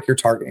demographic you're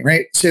targeting,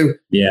 right? So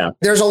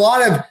there's a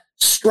lot of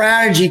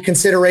strategy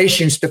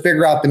considerations to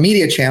figure out the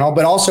media channel,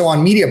 but also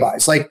on media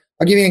buys. Like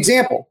I'll give you an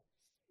example.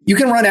 You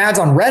can run ads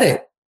on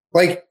Reddit,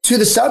 like to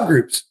the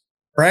subgroups,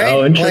 right?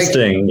 Oh,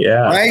 interesting.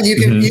 Right.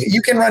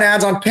 You can run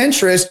ads on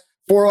Pinterest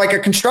for like a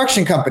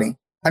construction company.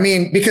 I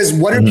mean, because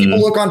what do people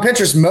look on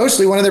Pinterest?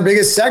 Mostly one of their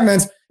biggest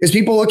segments is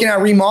people looking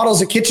at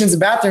remodels of kitchens and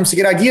bathrooms to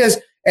get ideas.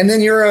 And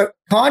then you're a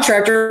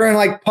contractor and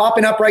like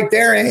popping up right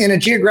there in a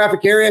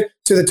geographic area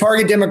to the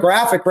target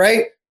demographic,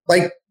 right?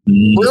 Like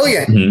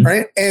brilliant,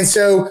 right? And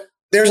so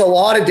there's a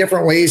lot of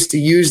different ways to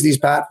use these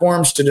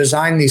platforms to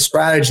design these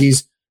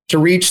strategies to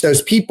reach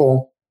those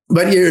people.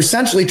 But you're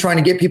essentially trying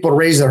to get people to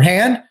raise their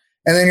hand.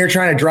 And then you're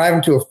trying to drive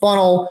them to a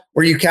funnel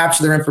where you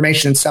capture their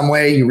information in some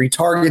way. You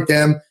retarget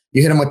them.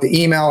 You hit them with the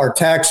email or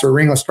text or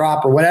ringless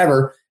drop or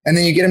whatever. And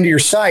then you get them to your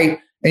site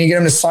and you get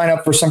them to sign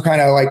up for some kind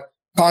of like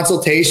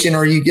consultation,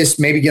 or you just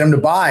maybe get them to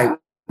buy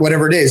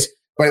whatever it is.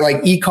 But like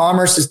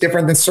e-commerce is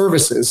different than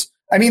services.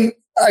 I mean,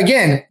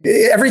 again,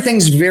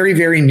 everything's very,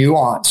 very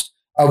nuanced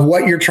of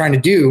what you're trying to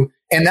do.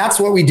 And that's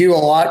what we do a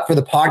lot for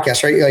the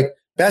podcast, right? Like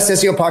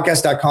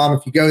bestseopodcast.com.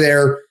 If you go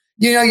there,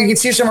 you can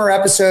see some of our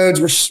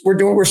episodes.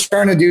 We're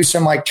starting to do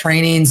some like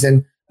trainings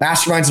and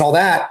masterminds and all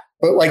that.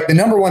 But like the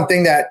number one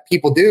thing that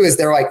people do is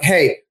they're like,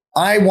 hey,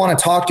 I want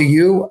to talk to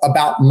you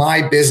about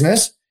my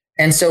business.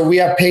 And so we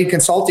have paid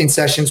consulting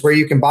sessions where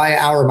you can buy an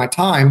hour of my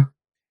time.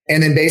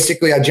 And then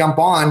basically I jump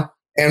on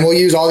and we'll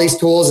use all these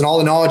tools and all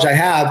the knowledge I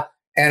have.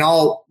 And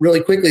I'll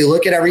really quickly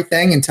look at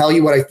everything and tell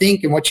you what I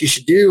think and what you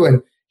should do.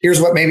 And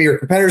here's what maybe your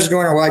competitors are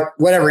doing or like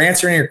whatever,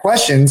 answering your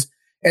questions.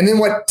 And then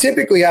what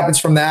typically happens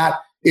from that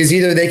is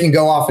either they can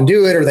go off and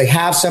do it, or they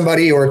have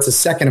somebody, or it's a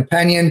second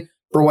opinion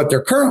for what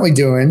they're currently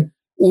doing,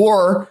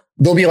 or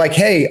they'll be like,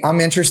 hey, I'm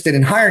interested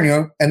in hiring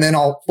you. And then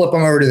I'll flip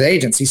them over to the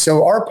agency.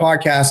 So our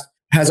podcast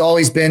has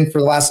always been for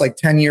the last like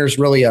 10 years,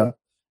 really a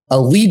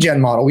lead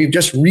gen model. We've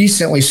just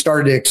recently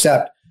started to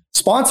accept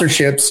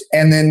sponsorships.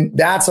 And then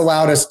that's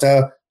allowed us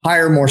to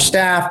hire more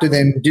staff to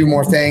then do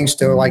more things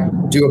to like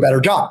do a better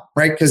job,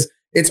 right? Because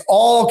it's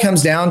all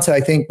comes down to, I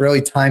think,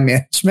 really time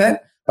management.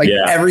 Like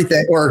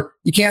everything, or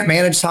you can't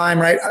manage time,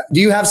 right?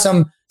 Do you have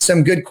some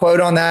good quote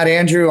on that,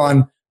 Andrew,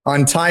 on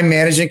time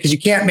management? Because you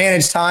can't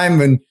manage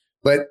time,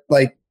 but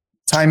like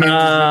time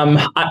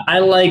management.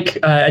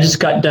 I just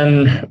got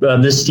done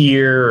this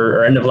year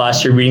or end of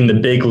last year reading The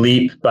Big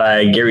Leap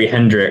by Gary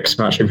Hendricks.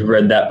 I'm not sure if you've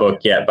read that book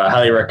yet, but I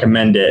highly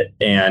recommend it.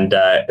 And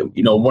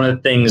one of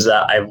the things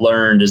that I've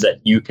learned is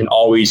that you can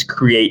always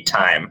create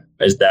time.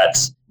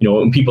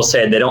 When people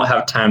say they don't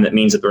have time, that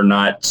means that they're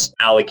not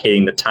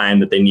allocating the time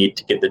that they need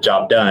to get the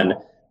job done.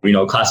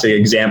 Classic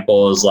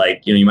example is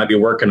like, you might be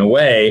working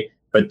away,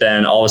 but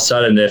then all of a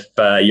sudden, if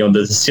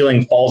the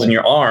ceiling falls in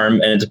your arm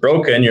and it's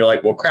broken, you're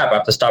like, well, crap, I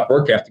have to stop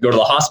working. I have to go to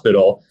the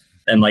hospital.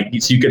 And like,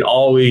 so you can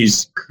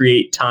always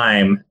create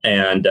time.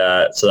 And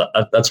so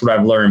that's what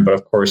I've learned. But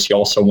of course, you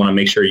also want to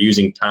make sure you're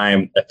using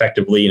time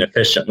effectively and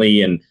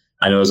efficiently. And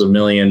I know there's a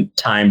million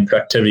time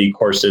productivity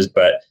courses,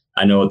 but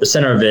I know at the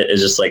center of it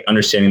is just like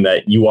understanding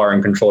that you are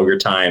in control of your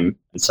time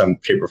in some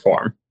shape or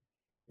form.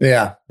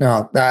 Yeah,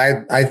 no,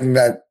 I think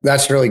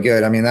that's really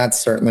good. I mean, that's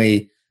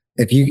certainly,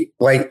 if you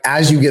like,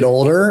 as you get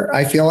older,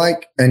 I feel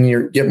like, and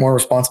you get more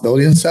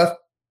responsibilities and stuff,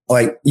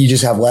 like you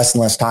just have less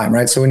and less time,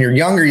 right? So when you're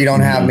younger, you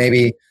don't have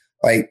maybe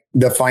like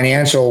the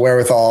financial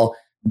wherewithal,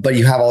 but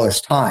you have all this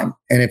time.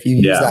 And if you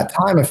use that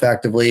time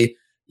effectively,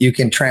 you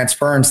can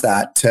transference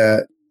that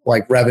to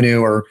like revenue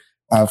or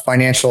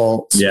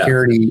financial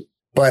security.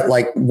 But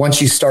like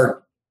once you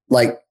start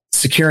like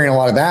securing a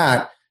lot of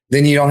that,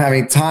 then you don't have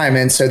any time.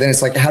 And so then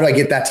it's like, how do I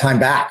get that time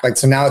back? Like,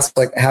 so now it's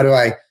like, how do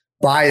I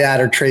buy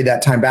that or trade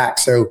that time back?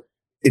 So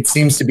it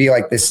seems to be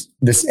like this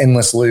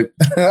endless loop.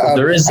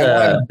 There is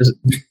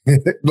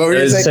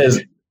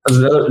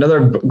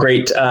another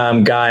great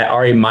guy,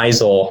 Ari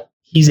Meisel.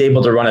 He's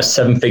able to run a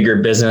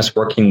 7-figure business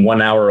working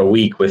 1 hour a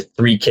week with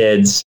 3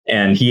 kids.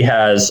 And he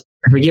has,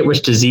 I forget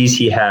which disease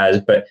he has,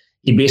 but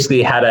he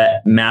basically had to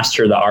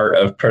master the art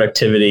of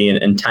productivity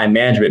and time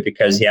management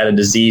because he had a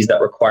disease that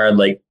required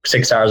like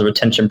 6 hours of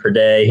attention per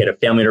day. He had a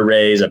family to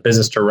raise, a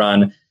business to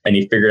run, and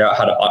he figured out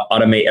how to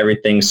automate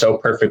everything so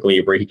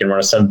perfectly where he can run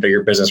a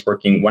 7-figure business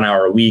working 1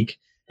 hour a week.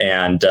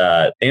 And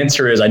the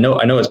answer is, I know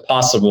it's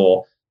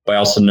possible, but I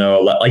also know,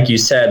 like you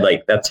said,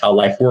 like that's how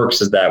life works,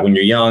 is that when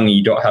you're young,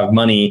 you don't have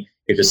money,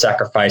 you have to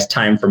sacrifice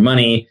time for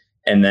money.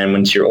 And then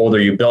once you're older,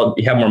 you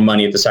have more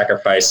money, you have to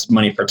sacrifice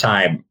money for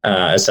time,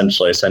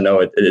 essentially. So I know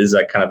it is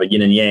that kind of a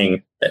yin and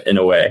yang in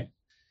a way.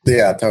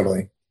 Yeah,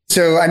 totally.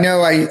 So I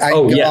know I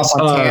go off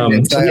on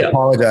tangents, so I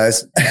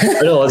apologize.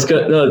 No, that's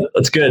good. No,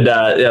 that's good.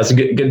 It's a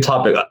good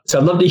topic. So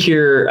I'd love to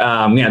hear,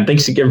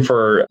 thanks again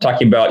for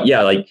talking about,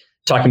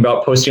 talking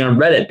about posting on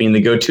Reddit, being the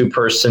go-to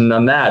person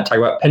on that,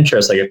 talking about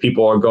Pinterest. Like if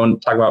people are going to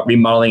talk about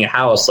remodeling a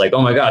house, like,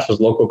 oh my gosh,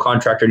 there's a local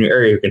contractor in your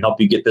area who can help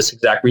you get this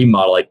exact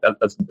remodel. Like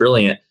that's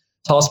brilliant.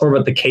 Tell us more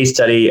about the case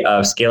study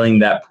of scaling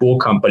that pool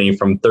company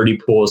from 30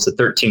 pools to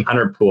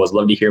 1,300 pools. I'd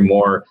love to hear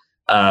more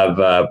of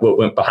what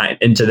went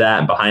into that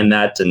and behind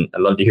that. And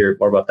I'd love to hear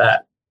more about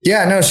that.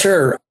 Yeah, no,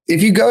 sure.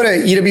 If you go to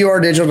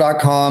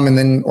ewrdigital.com and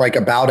then like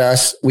about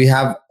us, we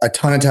have a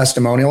ton of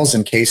testimonials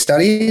and case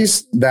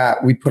studies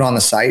that we put on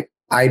the site.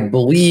 I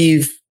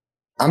believe,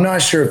 I'm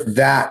not sure if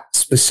that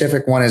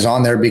specific one is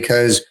on there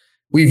because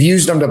we've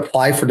used them to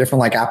apply for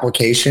different like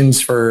applications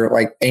for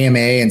like AMA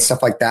and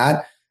stuff like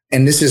that.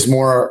 And this is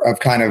more of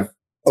kind of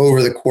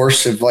over the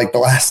course of like the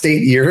last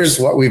 8 years,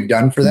 what we've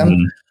done for them.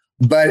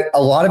 Mm-hmm. But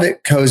a lot of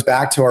it goes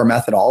back to our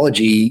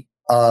methodology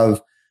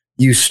of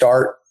you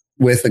start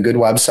with a good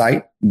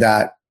website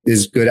that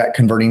is good at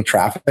converting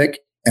traffic.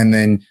 And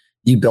then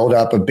you build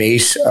up a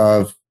base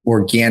of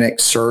organic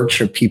search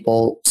of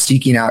people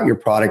seeking out your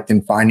product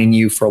and finding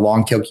you for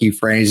long tail key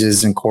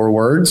phrases and core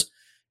words.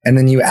 And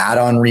then you add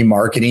on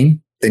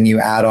remarketing, then you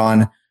add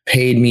on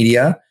paid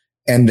media,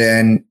 and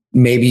then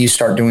maybe you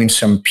start doing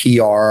some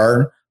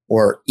PR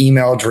or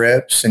email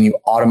drips and you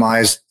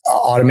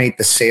automate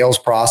the sales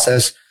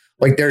process.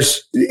 Like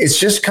it's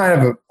just kind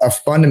of a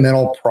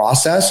fundamental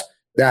process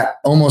that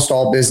almost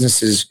all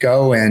businesses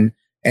go in.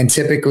 And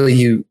typically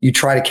you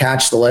try to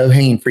catch the low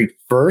hanging fruit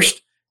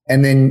first,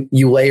 and then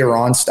you layer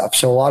on stuff.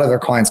 So a lot of their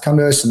clients come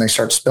to us and they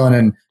start spilling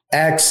in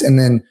X. And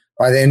then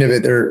by the end of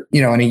it, they're,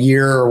 in a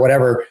year or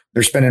whatever,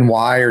 they're spending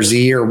Y or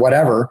Z or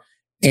whatever.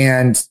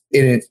 And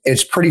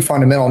it's pretty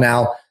fundamental.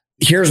 Now,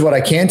 here's what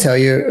I can tell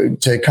you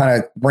to kind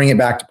of bring it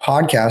back to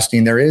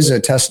podcasting. There is a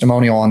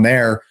testimonial on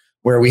there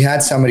where we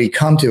had somebody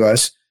come to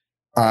us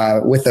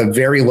with a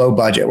very low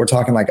budget. We're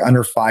talking like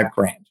under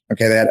 $5,000.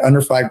 Okay. They had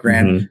under $5,000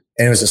 and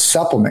it was a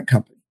supplement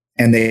company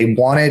and they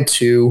wanted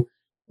to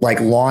like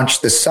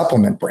launch the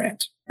supplement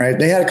brand, right?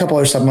 They had a couple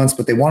other supplements,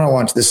 but they want to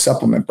launch this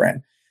supplement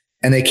brand.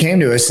 And they came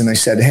to us and they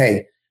said,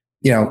 hey,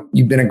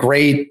 you've been a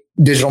great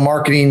digital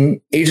marketing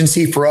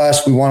agency for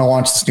us. We want to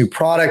launch this new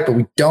product, but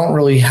we don't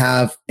really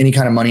have any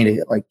kind of money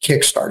to like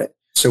kickstart it.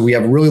 So we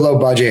have a really low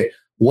budget.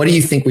 What do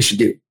you think we should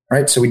do?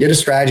 Right. So we did a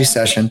strategy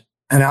session,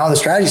 and out of the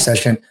strategy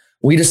session,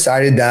 we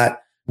decided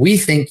that we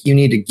think you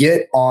need to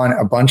get on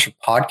a bunch of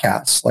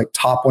podcasts, like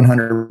top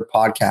 100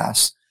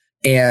 podcasts,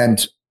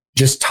 and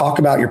just talk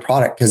about your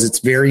product because it's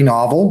very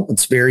novel.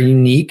 It's very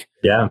unique.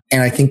 Yeah.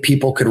 And I think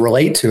people could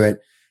relate to it.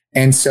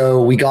 And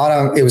so we got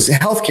on, it was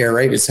healthcare,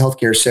 right? It's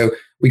healthcare. So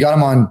we got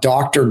him on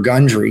Dr.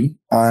 Gundry.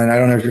 And I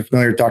don't know if you're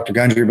familiar with Dr.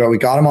 Gundry, but we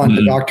got him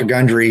on Dr.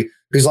 Gundry,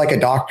 who's like a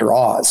Dr.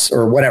 Oz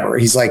or whatever.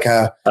 He's like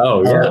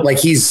like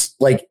he's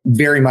like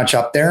very much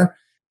up there.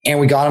 And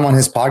we got him on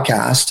his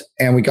podcast,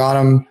 and we got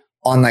him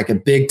on like a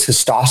big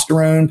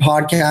testosterone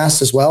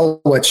podcast as well,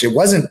 which it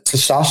wasn't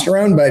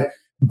testosterone,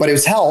 but it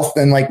was health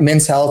and like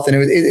men's health. And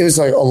it was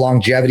like a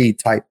longevity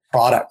type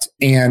product.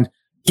 And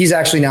he's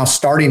actually now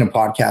starting a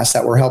podcast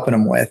that we're helping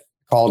him with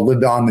called Live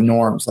Beyond the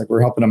Norms. Like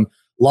we're helping him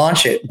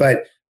launch it,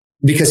 but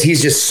because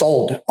he's just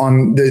sold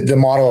on the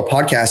model of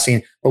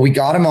podcasting. But we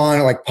got him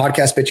on like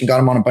podcast pitching, got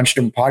him on a bunch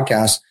of different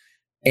podcasts.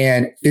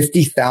 and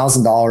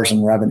 $50,000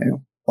 in revenue,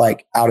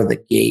 like out of the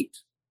gate.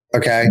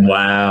 Okay.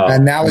 Wow.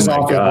 And that was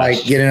off gosh. of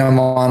like getting them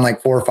on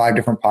like 4 or 5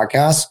 different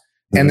podcasts.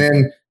 Mm-hmm. And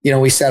then,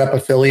 we set up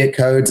affiliate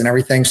codes and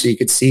everything so you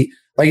could see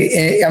like,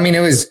 I think it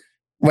was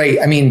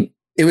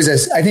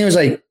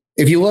like,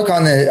 if you look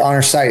on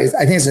our site,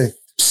 I think it's a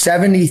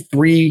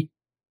 73x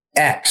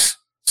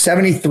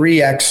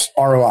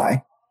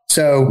ROI.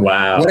 So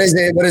wow. What is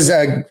it? What is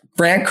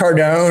Grant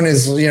Cardone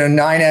is,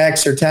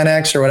 9x or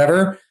 10x or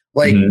whatever,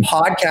 like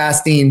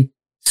podcasting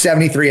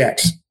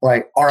 73x,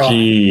 like ROI.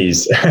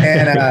 Jeez.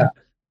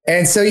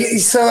 And so,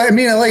 I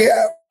mean, like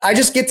I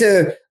just get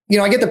to,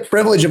 I get the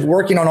privilege of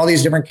working on all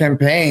these different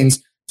campaigns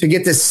to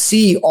get to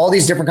see all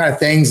these different kind of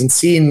things and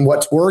seeing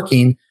what's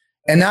working.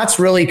 And that's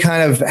really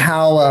kind of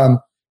how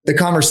the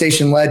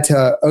conversation led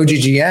to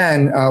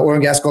OGGN, Oil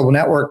and Gas Global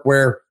Network,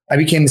 where I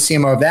became the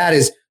CMO of that.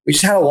 Is we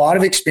just had a lot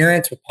of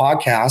experience with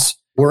podcasts.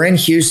 We're in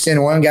Houston,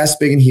 oil and gas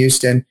big in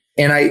Houston.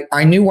 And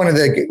I knew one of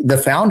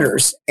the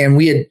founders, and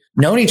we had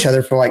known each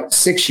other for like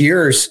 6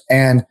 years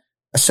and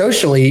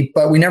socially,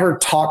 but we never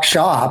talked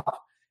shop.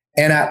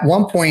 And at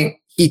one point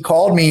he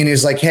called me and he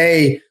was like,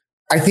 "Hey,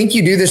 I think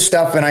you do this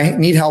stuff and I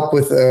need help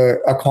with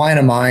a client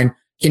of mine.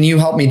 Can you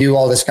help me do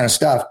all this kind of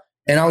stuff?"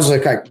 And I was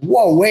like,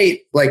 "Whoa,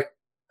 wait, like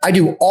I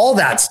do all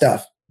that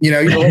stuff."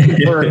 You're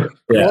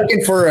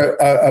looking for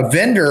a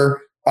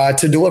vendor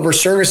to deliver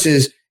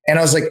services. And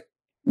I was like,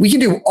 "We can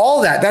do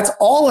all that. That's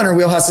all in our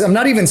wheelhouse. I'm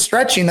not even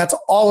stretching. That's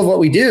all of what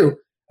we do."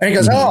 And he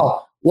goes,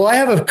 "Oh, well, I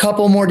have a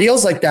couple more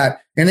deals like that."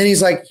 And then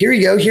he's like, "Here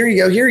you go, here you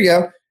go, here you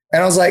go."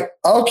 And I was like,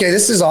 "Okay,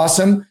 this is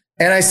awesome."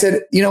 And I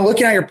said,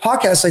 "Looking at your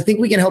podcast, I think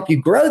we can help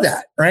you grow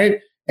that."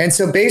 Right. And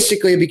so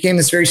basically it became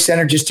this very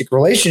synergistic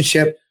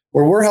relationship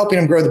where we're helping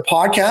them grow the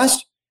podcast.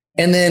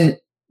 And then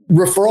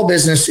referral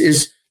business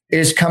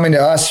is coming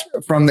to us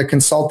from the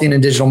consulting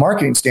and digital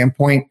marketing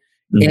standpoint.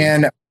 Mm-hmm.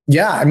 And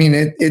yeah, I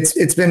mean,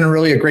 it's been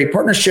really a great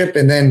partnership.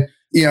 And then,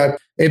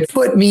 it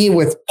put me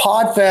with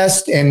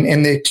PodFest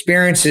and the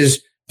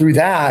experiences through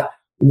that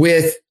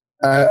with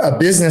a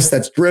business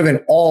that's driven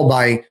all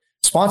by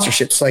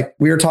sponsorships. Like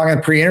we were talking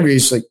in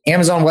pre-interviews, like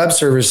Amazon Web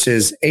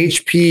Services,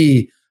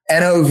 HP,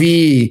 NOV,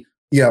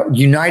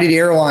 United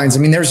Airlines. I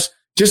mean, there's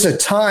just a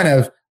ton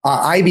of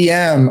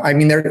IBM. I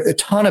mean, there are a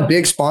ton of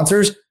big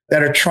sponsors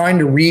that are trying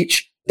to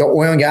reach the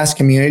oil and gas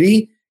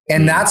community.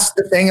 And that's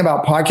the thing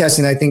about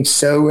podcasting I think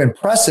so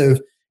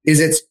impressive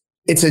is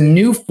it's a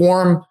new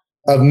form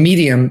of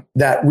medium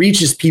that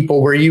reaches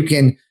people where you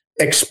can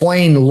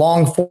explain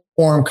long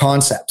form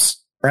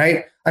concepts,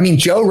 right? I mean,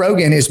 Joe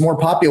Rogan is more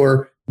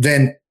popular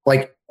than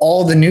like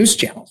all the news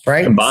channels,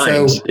 right?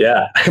 Combined.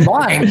 Yeah.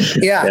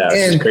 Yeah.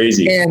 And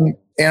crazy. And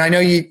I know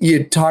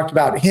you talked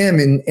about him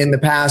in the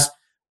past.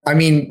 I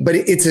mean, but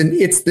it's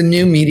the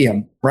new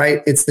medium,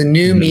 right? It's the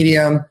new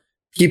medium.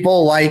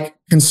 People like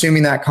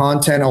consuming that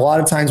content. A lot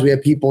of times we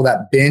have people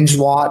that binge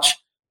watch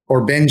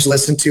or binge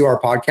listen to our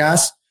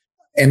podcast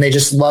and they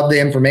just love the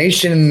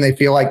information and they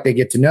feel like they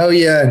get to know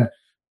you. And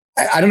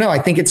I don't know. I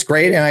think it's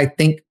great. And I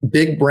think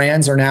big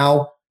brands are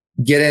now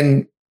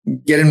getting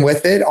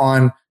with it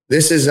on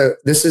this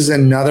is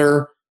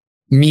another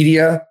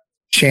media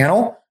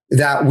channel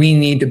that we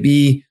need to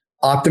be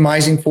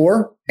optimizing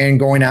for and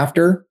going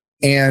after.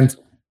 And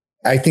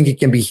I think it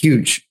can be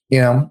huge,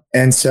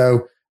 And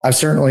so I've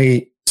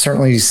certainly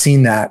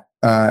seen that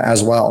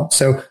as well.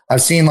 So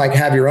I've seen like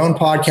have your own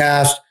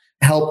podcast,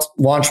 helped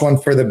launch one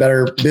for the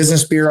Better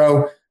Business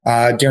Bureau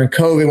during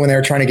COVID when they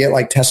were trying to get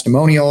like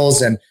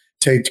testimonials and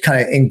to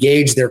kind of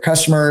engage their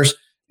customers.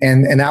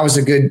 And that was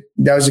a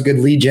good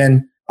lead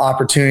gen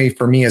opportunity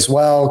for me as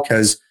well,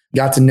 because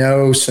got to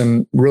know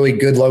some really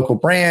good local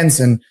brands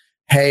and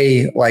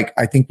hey, like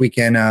I think we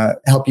can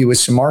help you with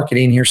some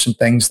marketing. Here's some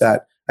things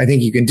that I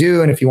think you can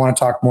do. And if you want to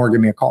talk more,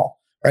 give me a call.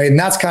 Right. And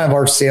that's kind of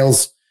our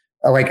sales.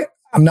 Like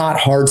I'm not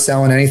hard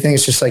selling anything.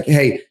 It's just like,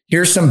 hey,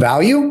 here's some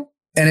value.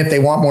 And if they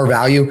want more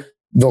value,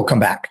 they'll come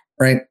back.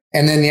 Right.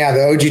 And then, yeah, the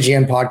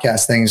OGGN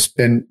podcast thing's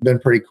been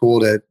pretty cool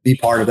to be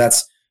part of.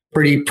 That's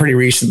pretty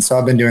recent. So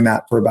I've been doing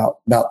that for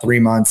about 3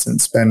 months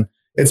and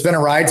it's been a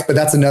ride, but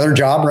that's another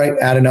job, right?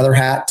 Add another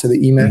hat to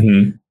the email.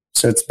 Mm-hmm.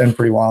 So it's been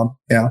pretty wild.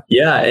 Yeah.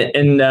 Yeah.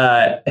 And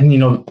I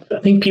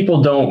think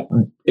people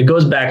it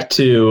goes back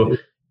to,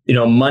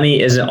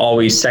 money isn't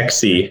always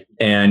sexy.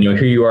 And,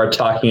 here you are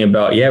talking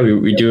about,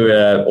 we do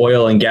a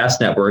oil and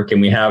gas network and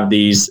we have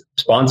these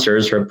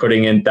sponsors who are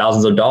putting in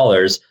thousands of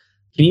dollars.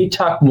 Can you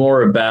talk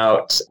more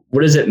about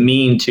what does it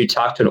mean to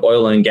talk to an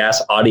oil and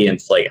gas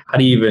audience? Like, how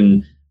do you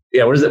even,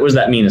 what does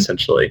that mean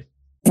essentially?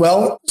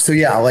 Well, so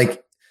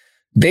like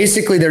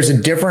basically there's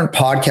a different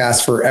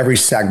podcast for every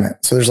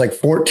segment. So there's like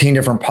 14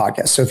 different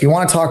podcasts. So if you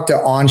want to talk to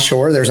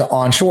onshore, there's an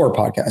onshore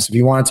podcast. If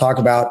you want to talk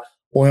about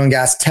oil and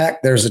gas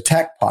tech, there's a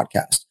tech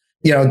podcast.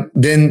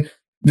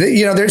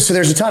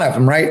 There's a ton of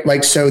them, right?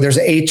 Like, so there's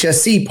an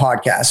HSC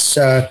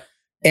podcast.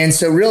 And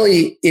so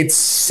really it's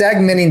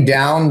segmenting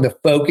down the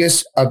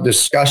focus of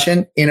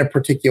discussion in a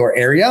particular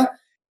area.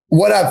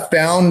 What I've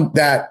found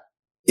that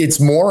it's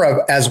more of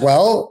as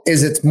well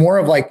is it's more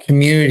of like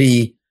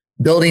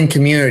building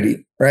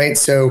community, right?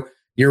 So,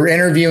 you're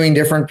interviewing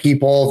different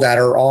people that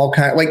are all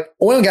kind of like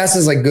oil and gas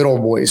is like good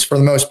old boys for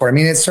the most part. I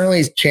mean, it certainly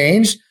has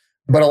changed,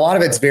 but a lot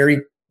of it's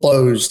very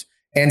closed.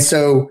 And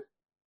so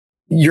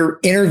you're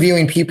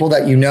interviewing people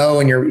that you know,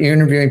 and you're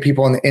interviewing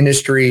people in the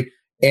industry.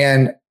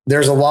 And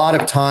there's a lot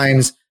of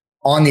times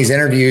on these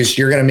interviews,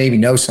 you're going to maybe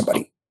know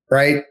somebody,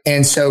 right?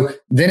 And so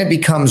then it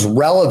becomes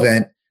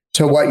relevant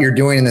to what you're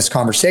doing in this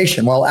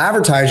conversation. Well,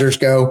 advertisers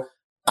go,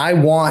 I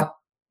want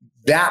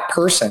that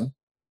person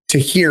to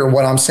hear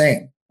what I'm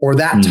saying, or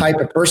that type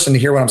of person to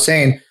hear what I'm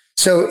saying.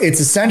 So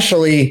it's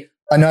essentially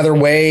another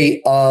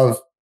way of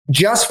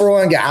just for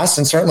oil and gas.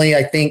 And certainly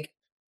I think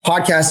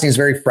podcasting is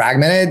very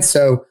fragmented.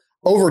 So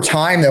over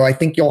time, though, I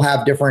think you'll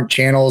have different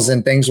channels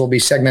and things will be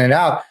segmented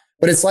out.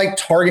 But it's like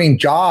targeting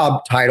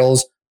job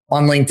titles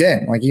on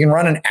LinkedIn. Like you can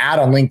run an ad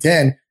on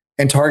LinkedIn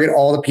and target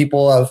all the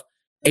people of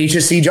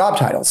HSE job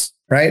titles,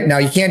 right? Now,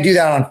 you can't do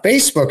that on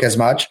Facebook as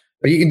much,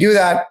 but you can do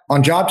that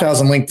on job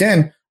titles on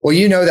LinkedIn. Well,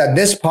 you know that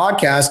this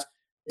podcast,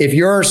 if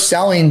you're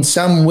selling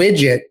some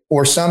widget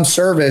or some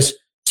service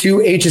to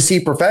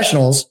HSE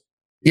professionals,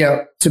 you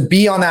know, to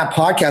be on that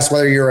podcast,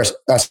 whether you're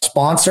a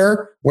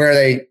sponsor where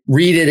they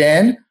read it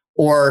in,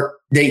 or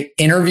they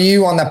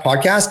interview on that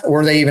podcast,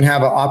 or they even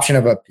have an option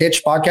of a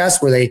pitch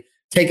podcast where they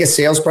take a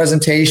sales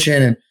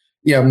presentation and,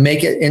 you know,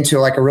 make it into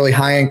like a really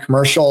high-end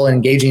commercial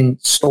engaging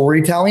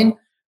storytelling,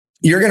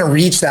 you're going to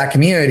reach that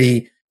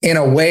community in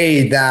a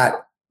way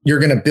that you're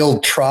going to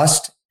build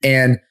trust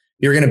and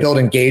you're going to build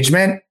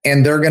engagement,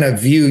 and they're going to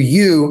view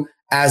you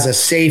as a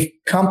safe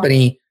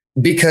company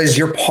because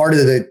you're part of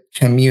the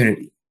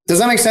community. Does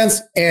that make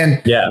sense?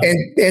 And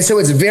so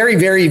it's very,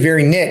 very,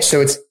 very niche.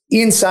 So it's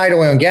inside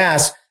oil and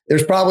gas.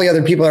 There's probably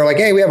other people that are like,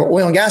 hey, we have an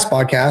oil and gas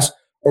podcast,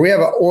 or we have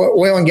an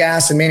oil and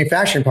gas and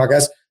manufacturing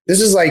podcast. This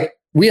is like,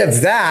 we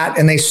have that.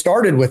 And they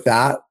started with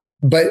that,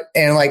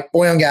 and like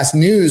oil and gas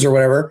news or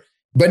whatever.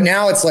 But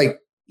now it's like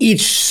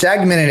each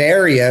segmented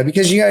area,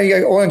 because you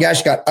got oil and gas,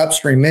 you got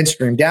upstream,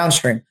 midstream,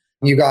 downstream.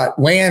 You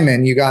got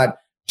landmen, you got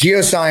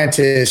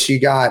geoscientists, you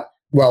got,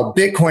 well,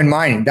 Bitcoin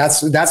mining.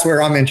 That's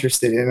where I'm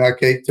interested in.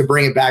 Okay. To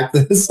bring it back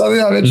to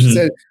something I'm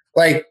interested in.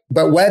 Like,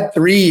 but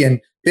Web3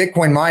 and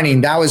Bitcoin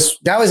mining, that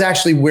was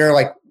actually where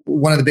like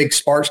one of the big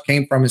sparks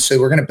came from. And so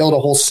we're going to build a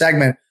whole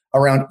segment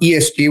around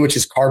ESG, which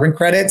is carbon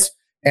credits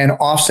and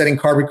offsetting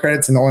carbon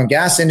credits in the oil and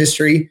gas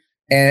industry.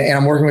 And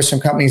I'm working with some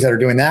companies that are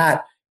doing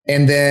that.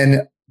 And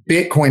then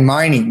Bitcoin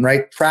mining,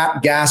 right?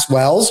 Trapped gas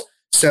wells.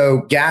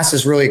 So gas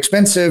is really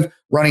expensive.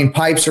 Running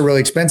pipes are really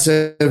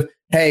expensive.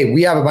 Hey,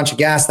 we have a bunch of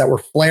gas that we're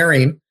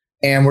flaring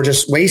and we're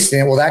just wasting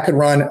it. Well, that could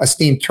run a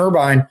steam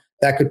turbine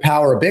that could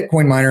power a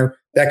Bitcoin miner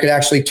that could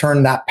actually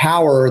turn that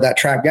power or that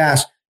trapped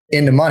gas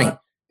into money.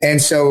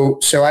 And so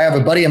I have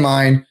a buddy of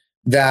mine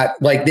that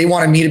like, they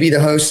wanted me to be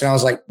the host. And I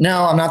was like,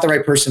 no, I'm not the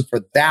right person for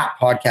that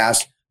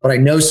podcast, but I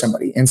know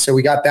somebody. And so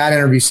we got that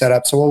interview set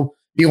up. So we'll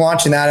be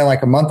launching that in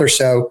like a month or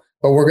so,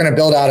 but we're going to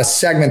build out a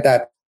segment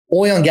that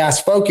oil and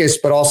gas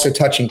focused, but also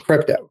touching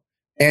crypto.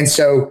 And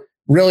so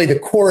really the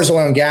core is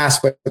oil and gas,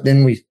 but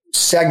then we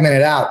segment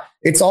it out.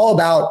 It's all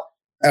about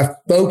a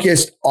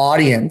focused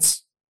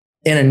audience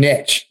in a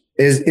niche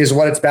is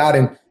what it's about.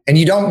 And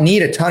you don't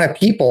need a ton of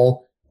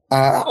people,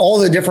 all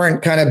the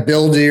different kind of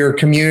build your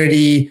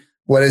community.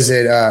 What is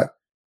it?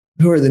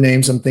 Who are the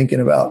names I'm thinking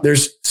about?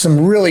 There's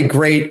some really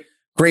great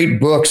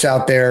books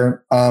out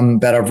there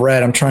that I've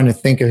read. I'm trying to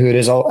think of who it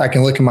is. I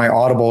can look at my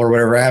Audible or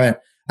whatever. I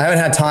haven't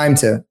had time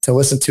to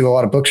listen to a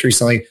lot of books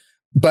recently,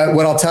 but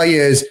what I'll tell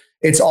you is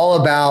it's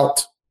all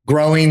about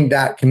growing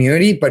that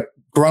community, but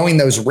growing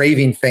those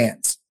raving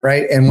fans,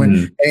 right? And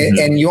when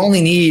and you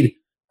only need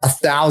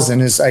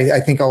 1,000 is I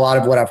think a lot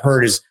of what I've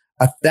heard is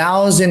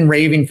 1,000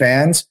 raving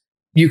fans.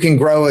 You can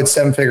grow a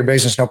 7-figure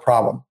business, no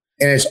problem.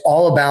 And it's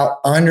all about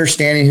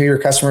understanding who your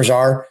customers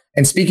are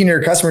and speaking to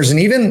your customers, and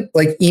even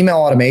like email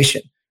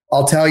automation.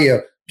 I'll tell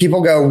you,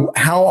 people go,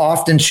 how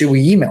often should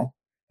we email?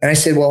 And I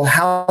said, well,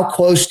 how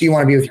close do you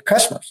want to be with your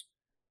customers?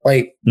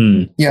 Like,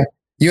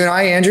 you and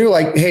I, Andrew,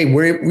 like, hey,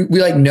 we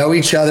like know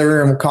each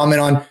other and we'll comment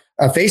on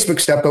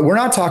Facebook stuff, but we're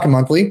not talking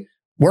monthly.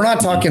 We're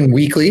not talking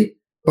weekly,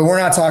 but we're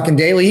not talking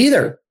daily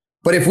either.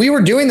 But if we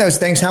were doing those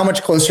things, how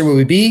much closer would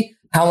we be?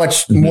 How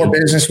much more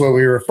business will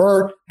we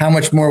refer? How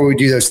much more would we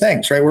do those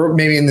things, right? We're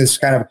maybe in this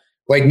kind of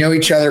like know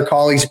each other,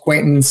 colleagues,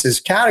 acquaintances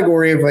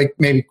category of like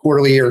maybe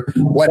quarterly or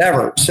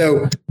whatever.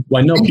 So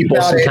well, I know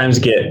people sometimes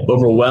get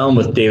overwhelmed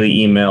with daily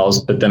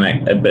emails, but then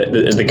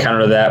is the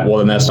counter to that, well,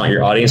 then that's not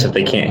your audience if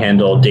they can't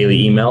handle daily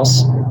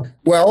emails.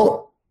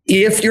 Well,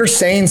 if you're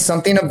saying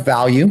something of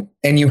value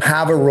and you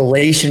have a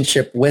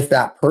relationship with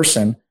that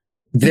person,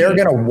 they're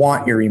going to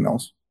want your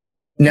emails.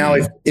 Now,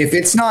 if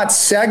it's not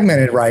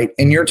segmented right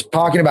and you're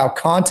talking about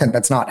content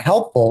that's not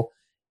helpful,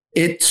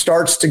 it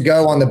starts to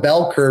go on the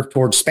bell curve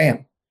towards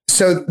spam.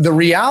 So the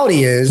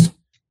reality is,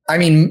 I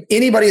mean,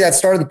 anybody that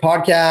started the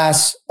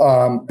podcast,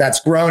 that's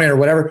grown it or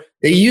whatever,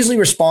 they usually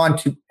respond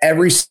to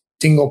every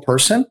single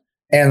person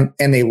and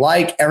they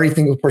like every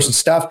single person's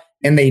stuff.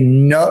 And they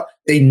know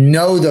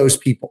those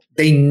people.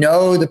 They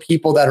know the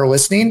people that are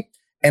listening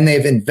and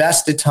they've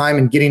invested time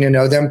in getting to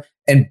know them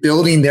and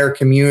building their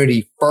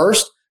community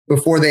first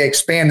before they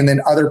expand, and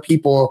then other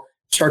people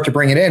start to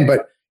bring it in.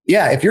 But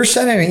yeah, if you're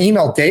sending an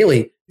email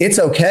daily, it's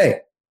okay.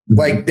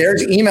 Like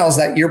there's emails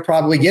that you're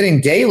probably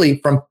getting daily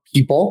from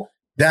people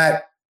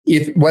that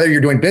whether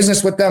you're doing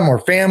business with them or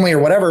family or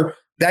whatever,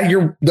 that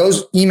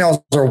those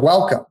emails are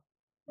welcome,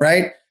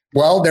 right?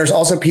 Well, there's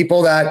also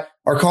people that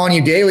are calling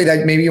you daily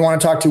that maybe you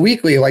want to talk to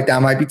weekly, like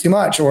that might be too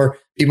much, or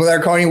people that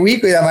are calling you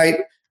weekly that might,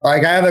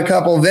 like I have a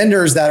couple of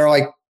vendors that are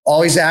like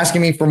always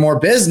asking me for more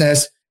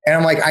business. And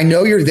I'm like, I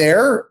know you're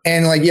there.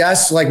 And like,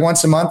 yes, like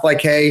once a month,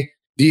 like, hey,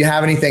 do you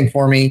have anything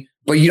for me?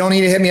 But you don't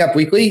need to hit me up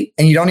weekly,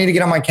 and you don't need to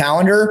get on my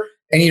calendar,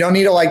 and you don't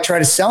need to like try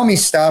to sell me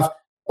stuff.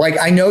 Like,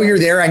 I know you're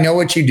there. I know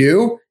what you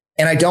do,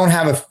 and I don't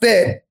have a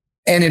fit.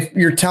 And if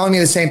you're telling me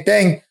the same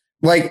thing,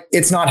 like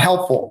it's not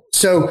helpful.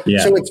 So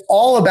it's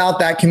all about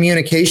that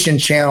communication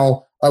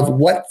channel of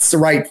what's the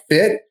right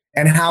fit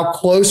and how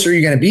close are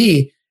you going to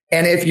be.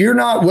 And if you're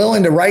not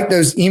willing to write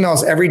those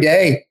emails every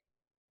day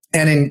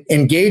and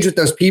engage with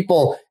those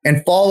people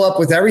and follow up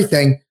with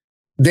everything,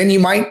 then you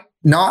might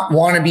not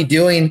want to be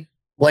doing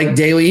like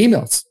daily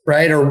emails,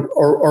 right?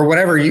 Or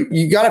whatever.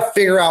 You got to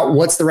figure out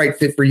what's the right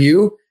fit for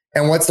you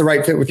and what's the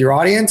right fit with your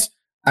audience.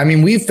 I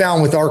mean, we've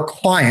found with our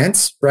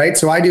clients, right?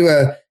 So I do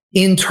a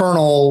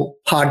internal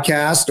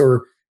podcast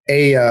or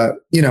a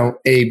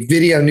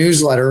video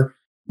newsletter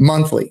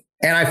monthly.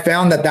 And I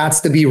found that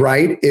that's to be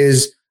right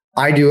is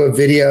I do a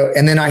video,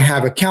 and then I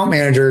have account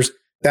managers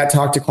that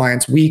talk to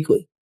clients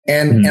weekly.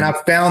 And I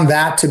found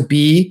that to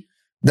be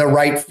the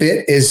right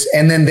fit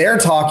and then they're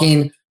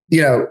talking,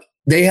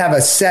 they have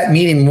a set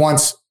meeting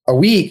once a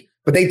week,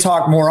 but they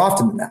talk more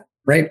often than that.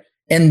 Right.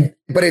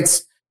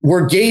 But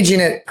we're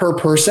gauging it per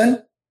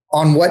person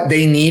on what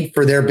they need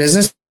for their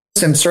business.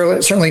 And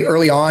certainly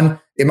early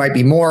on, it might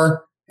be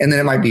more, and then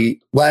it might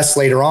be less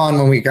later on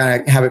when we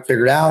kind of have it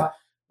figured out,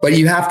 but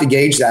you have to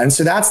gauge that. And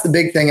so that's the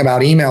big thing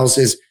about emails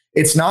is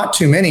it's not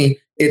too many.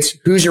 It's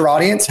who's your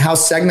audience, how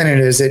segmented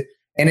is it,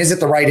 and is it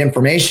the right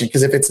information?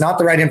 Because if it's not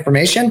the right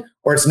information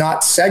or it's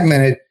not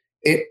segmented,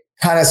 it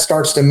kind of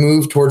starts to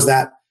move towards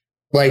that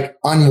like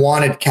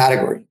unwanted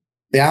category.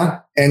 Yeah.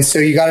 And so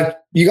you got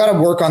to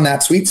work on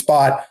that sweet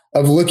spot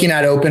of looking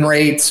at open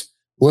rates,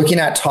 looking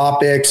at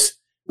topics,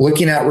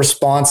 looking at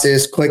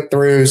responses,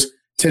 click-throughs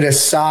to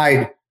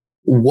decide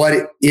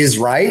what is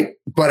right.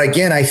 But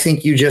again, I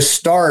think you just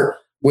start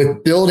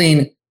with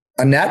building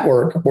a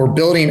network or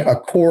building a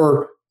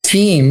core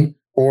team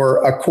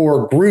or a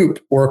core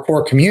group or a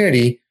core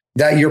community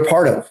that you're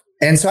part of.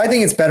 And so I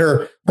think it's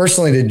better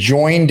personally to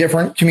join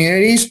different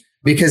communities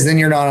because then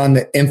you're not on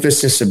the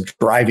emphasis of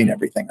driving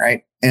everything,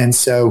 right? And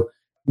so,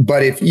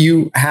 but if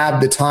you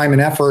have the time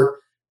and effort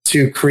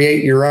to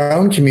create your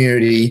own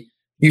community,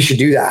 you should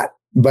do that.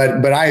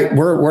 But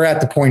we're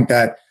at the point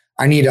that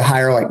I need to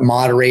hire like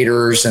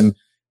moderators, and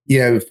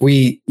if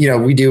we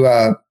do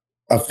a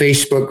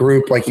Facebook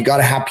group, like you got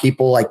to have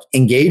people like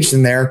engaged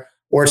in there,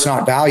 or it's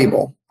not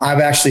valuable.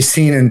 I've actually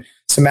seen in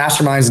some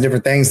masterminds and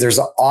different things, there's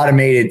an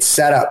automated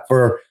setup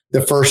for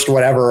the first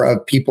whatever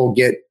of people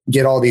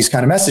get all these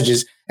kind of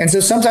messages. And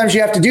so sometimes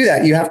you have to do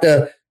that. You have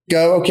to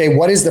go, okay,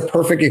 what is the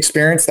perfect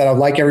experience that I'd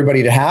like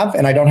everybody to have?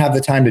 And I don't have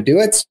the time to do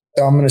it.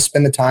 So I'm going to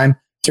spend the time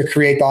to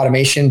create the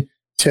automation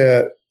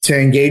to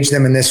engage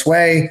them in this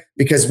way,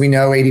 because we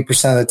know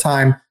 80% of the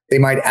time they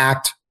might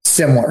act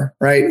similar,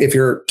 right? If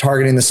you're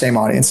targeting the same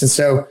audience. And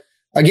so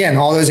again,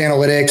 all those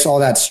analytics, all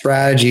that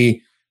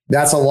strategy,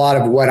 that's a lot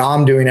of what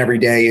I'm doing every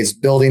day is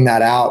building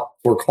that out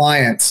for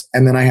clients.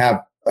 And then I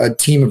have a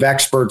team of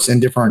experts in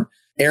different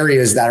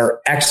areas that are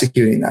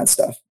executing that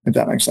stuff, if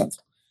that makes sense.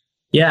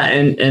 Yeah.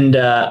 And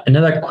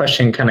another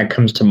question kind of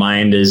comes to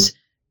mind is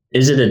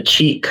it a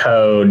cheat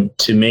code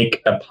to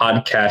make a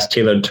podcast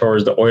tailored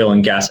towards the oil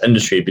and gas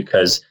industry?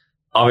 Because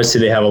obviously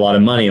they have a lot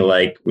of money,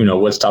 like,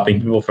 what's stopping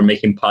people from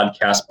making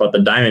podcasts about the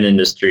diamond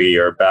industry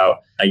or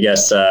about, I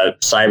guess,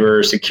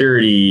 cyber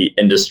security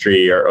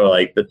industry or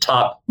like the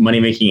top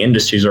money-making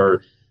industries,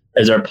 or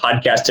is our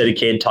podcast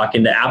dedicated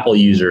talking to Apple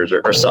users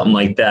or something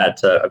like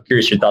that? I'm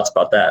curious your thoughts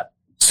about that.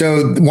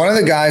 So one of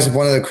the guys,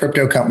 one of the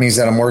crypto companies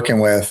that I'm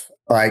working with,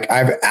 like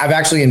I've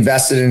actually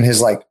invested in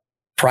his like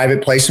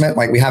private placement.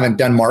 Like we haven't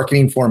done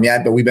marketing for him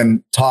yet, but we've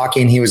been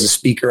talking. He was a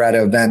speaker at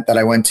an event that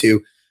I went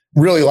to.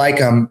 Really like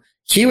him.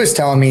 He was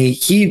telling me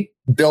he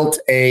built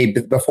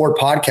before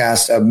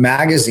podcast, a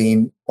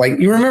magazine. Like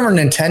you remember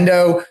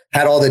Nintendo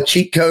had all the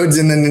cheat codes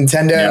in the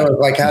Nintendo,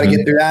 like how to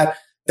get through that.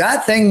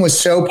 That thing was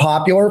so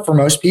popular for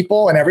most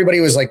people and everybody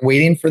was like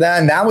waiting for that.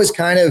 And that was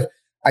kind of,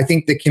 I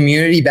think the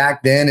community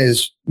back then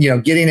is,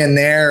 getting in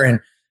there and,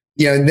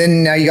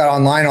 then now you got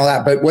online, all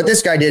that. But what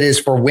this guy did is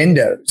for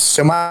Windows.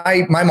 So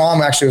my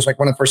mom actually was like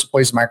one of the first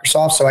employees of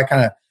Microsoft. So I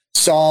kind of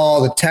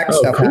saw the tech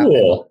stuff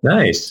cool. happen.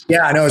 Nice.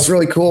 Yeah, I know. It's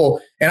really cool.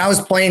 And I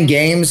was playing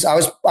games. I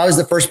was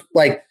the first,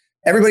 like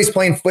everybody's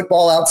playing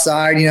football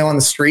outside, on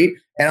the street.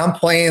 And I'm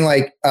playing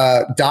like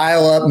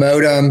dial-up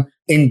modem,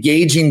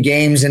 engaging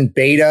games in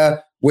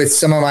beta with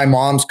some of my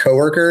mom's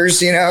coworkers,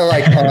 doing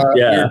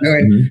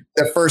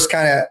the first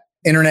kind of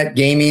internet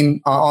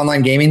gaming,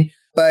 online gaming.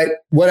 But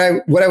what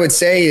I would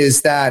say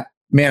is that,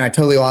 man, I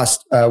totally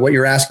lost what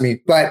you're asking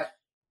me. But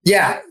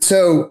yeah,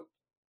 so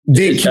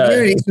the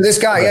community, so this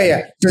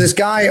guy, So this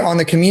guy on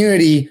the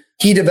community,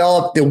 he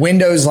developed the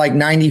Windows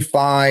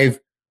 95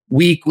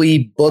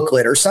 weekly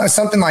booklet or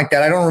something like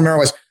that. I don't remember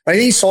what it was, but I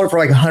think he sold it for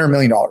like $100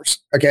 million.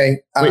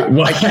 Okay. Wait,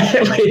 what?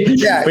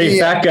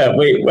 Back up.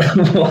 Wait,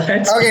 what?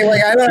 Okay.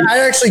 Like, I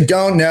actually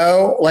don't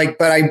know. Like,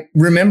 but I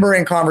remember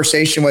in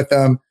conversation with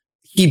him,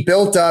 he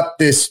built up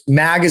this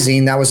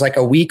magazine that was like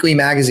a weekly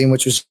magazine,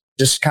 which was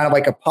just kind of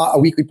like a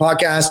weekly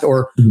podcast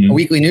or a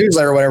weekly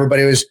newsletter or whatever, but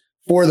it was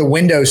for the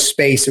Windows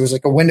space. It was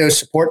like a Windows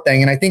support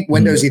thing. And I think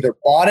Windows either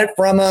bought it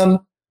from him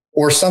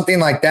or something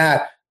like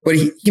that. But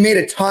he made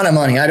a ton of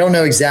money. I don't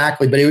know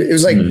exactly, but it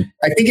was like,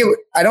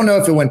 I don't know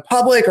if it went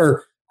public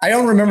or I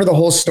don't remember the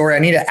whole story. I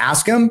need to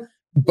ask him,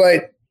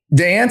 but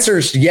the answer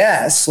is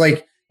yes.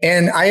 Like,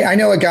 and I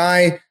know a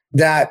guy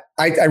that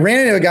I ran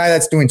into a guy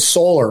that's doing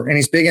solar and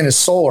he's big into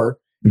solar.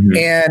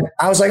 And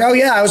I was like, oh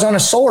yeah, I was on a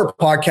solar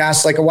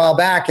podcast like a while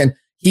back. And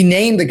he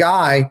named the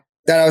guy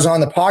that I was on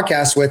the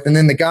podcast with. And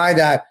then the guy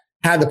that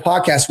had the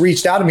podcast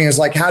reached out to me and was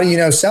like, how do you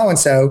know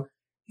so-and-so?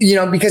 You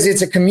know, because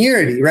it's a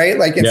community, right?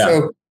 Like, and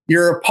so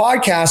you're a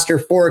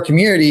podcaster for a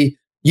community,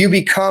 you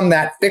become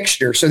that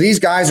fixture. So these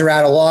guys are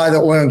at a lot of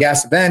the oil and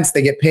gas events.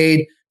 They get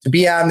paid to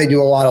be at them. They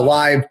do a lot of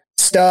live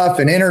stuff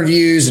and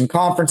interviews and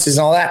conferences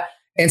and all that.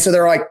 And so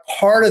they're like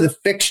part of the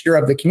fixture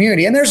of the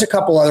community. And there's a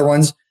couple other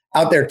ones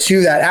out there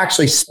too that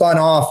actually spun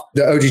off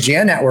the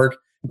OGGN network.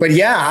 But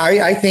yeah,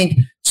 I think,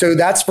 so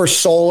that's for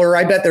solar.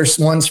 I bet there's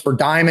ones for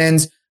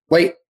diamonds.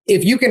 Like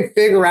if you can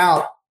figure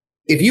out,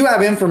 if you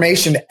have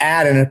information to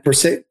add in a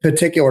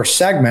particular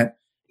segment,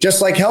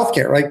 just like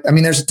healthcare, right? I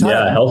mean, there's a ton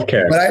of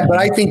healthcare. But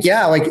I think,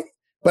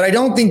 but I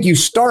don't think you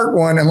start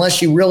one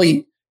unless you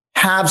really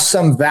have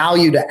some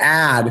value to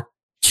add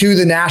to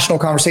the national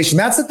conversation.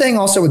 That's the thing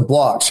also with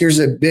blogs. Here's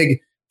a big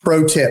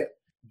pro tip.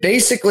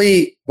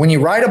 Basically, when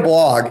you write a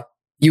blog,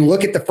 you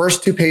look at the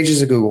first 2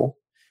 pages of Google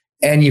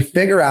and you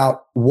figure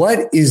out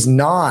what is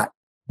not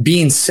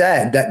being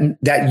said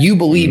that you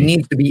believe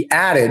needs to be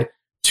added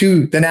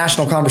to the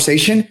national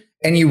conversation.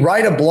 And you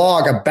write a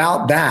blog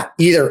about that,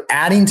 either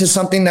adding to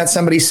something that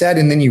somebody said,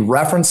 and then you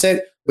reference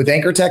it with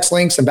anchor text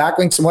links and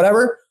backlinks and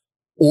whatever,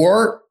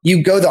 or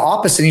you go the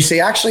opposite and you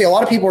say, actually, a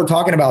lot of people are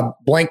talking about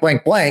blank,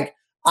 blank, blank.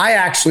 I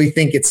actually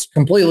think it's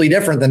completely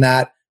different than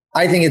that.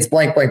 I think it's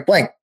blank, blank,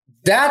 blank.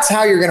 That's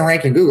how you're going to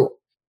rank in Google.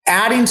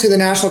 Adding to the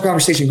national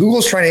conversation.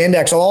 Google's trying to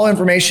index all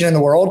information in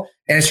the world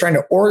and it's trying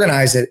to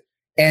organize it.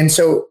 And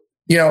so,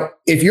 you know,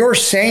 if you're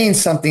saying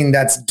something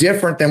that's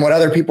different than what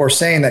other people are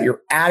saying, that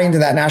you're adding to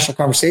that national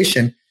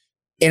conversation,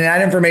 and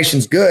that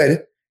information's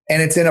good,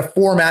 and it's in a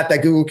format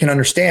that Google can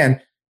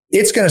understand,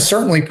 it's going to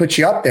certainly put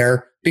you up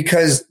there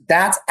because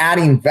that's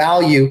adding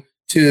value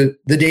to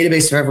the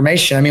database of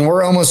information. I mean,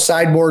 we're almost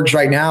cyborgs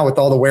right now with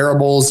all the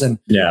wearables and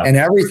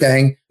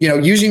everything, you know,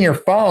 using your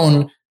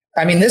phone.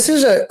 I mean, this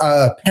is a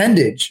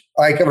appendage,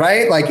 like,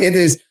 right? Like it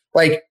is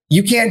like,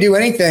 you can't do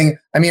anything.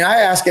 I mean, I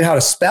ask it how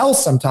to spell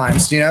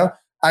sometimes, you know,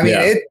 I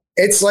mean,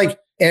 it's like,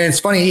 and it's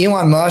funny,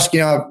 Elon Musk, you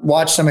know, I've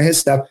watched some of his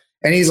stuff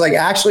and he's like,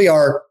 actually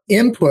our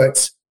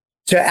inputs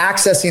to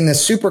accessing the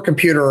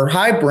supercomputer or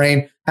hive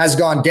brain has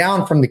gone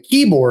down from the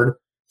keyboard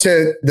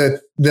to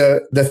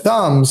the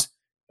thumbs.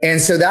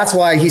 And so that's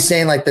why he's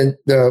saying like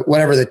the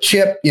whatever the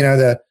chip, you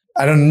know,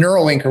 I don't know,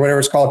 Neuralink or whatever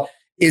it's called,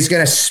 is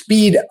going to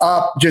speed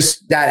up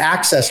just that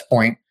access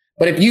point.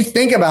 But if you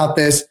think about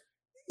this,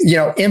 you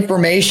know,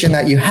 information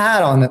that you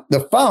had on the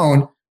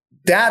phone,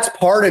 that's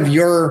part of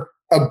your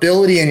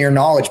ability and your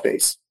knowledge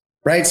base,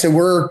 right? So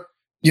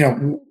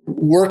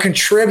we're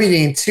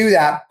contributing to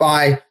that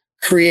by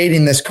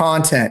creating this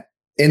content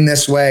in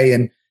this way.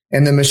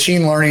 And the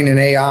machine learning and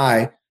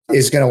AI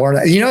is going to learn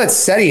that. You know, it's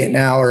SETI it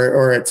now,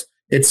 or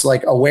it's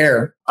like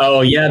aware.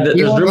 Oh yeah,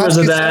 there's rumors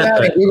of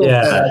that. People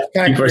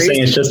are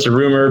saying it's just a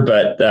rumor,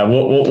 but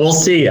we'll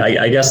see.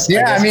 I guess.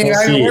 Yeah, I mean,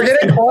 we're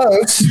getting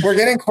close. We're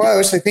getting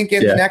close. I think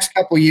in the next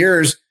couple of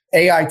years,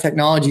 AI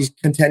technology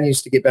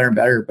continues to get better and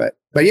better.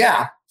 But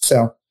yeah,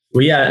 so.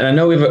 Well, yeah, and I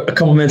know we have a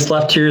couple minutes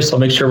left here, so I'll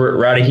make sure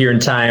we're out of here in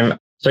time.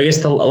 So I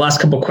guess the last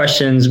couple of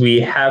questions we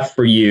have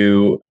for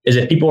you is,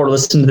 if people are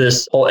listening to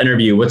this whole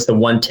interview, what's the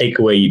one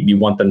takeaway you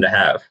want them to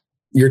have?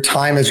 Your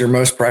time is your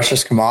most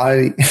precious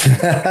commodity.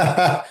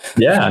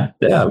 Yeah.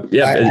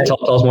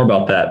 Tell us more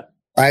about that.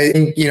 I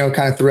think, you know,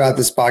 kind of throughout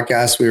this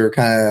podcast, we were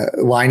kind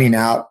of lining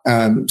out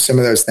some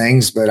of those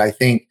things. But I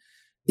think,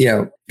 you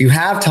know, if you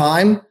have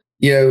time,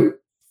 you know,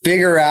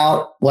 figure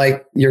out,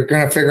 like, you're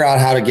going to figure out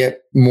how to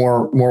get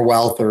more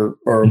wealth or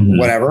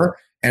whatever.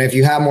 And if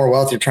you have more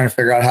wealth, you're trying to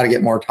figure out how to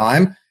get more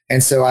time.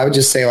 And so I would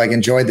just say, like,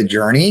 enjoy the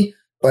journey,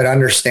 but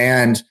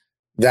understand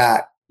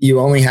that you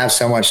only have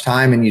so much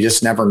time and you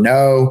just never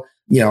know.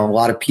 You know, a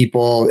lot of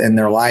people in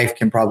their life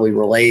can probably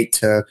relate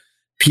to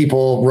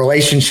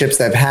relationships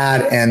they've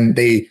had, and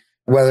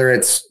whether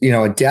it's, you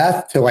know, a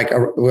death to like a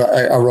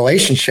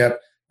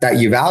relationship that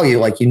you value,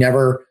 like you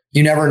never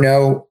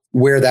know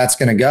where that's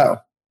going to go.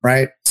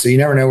 Right. So you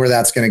never know where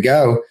that's going to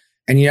go.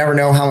 and you never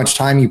know how much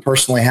time you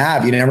personally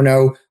have. You never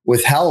know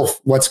with health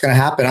what's going to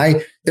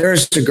happen.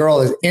 There's a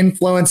girl, an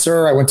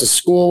influencer. I went to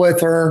school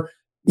with her,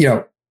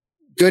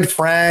 good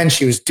friend.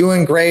 She was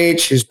doing great.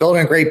 She was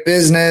building a great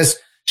business.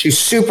 She's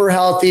super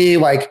healthy.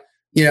 Like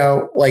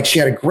she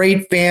had a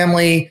great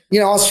family. I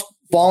was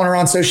following her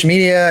on social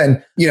media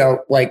and,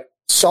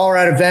 saw her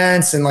at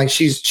events, and like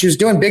she was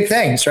doing big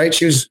things, right?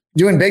 She was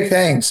doing big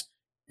things.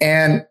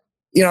 And,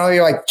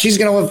 you're like, she's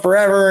going to live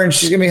forever and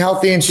she's going to be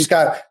healthy and she's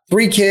got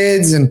 3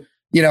 kids and,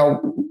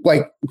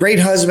 like great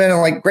husband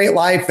and like great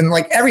life and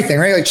like everything,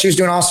 right? Like she was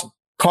doing awesome.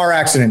 Car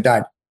accident,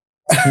 died.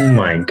 Oh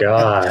my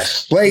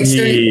gosh. Like,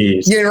 so,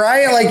 yeah,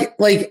 right.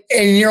 Like,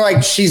 and you're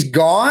like, she's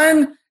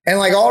gone. And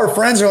like all her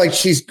friends are like,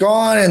 she's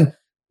gone. And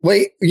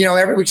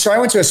so I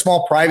went to a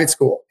small private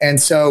school. And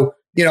so,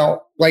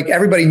 like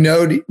everybody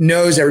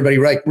knows everybody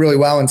like really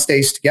well and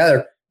stays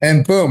together,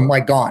 and boom,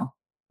 like gone.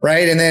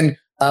 Right. And then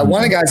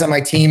one of the guys on my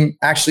team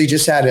actually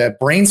just had a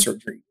brain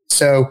surgery.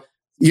 So,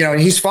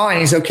 and he's fine.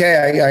 He's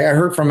okay. I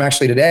heard from him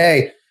actually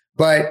today,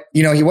 but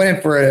he went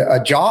in for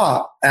a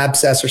jaw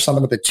abscess or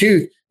something with a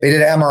tooth. They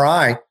did an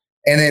MRI,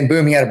 and then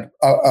boom, he had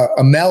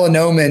a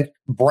melanoma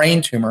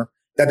brain tumor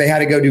that they had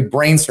to go do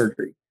brain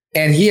surgery.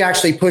 And he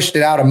actually pushed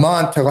it out a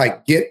month to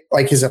like get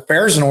like his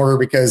affairs in order,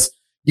 because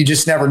you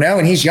just never know.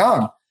 And he's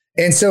young.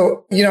 And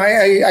so,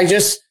 I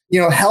just,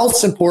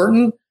 health's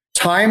important.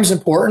 Time's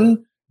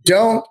important.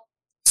 Don't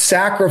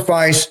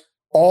sacrifice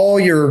all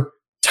your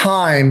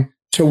time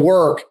to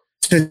work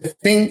to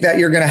think that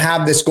you're going to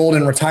have this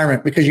golden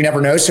retirement, because you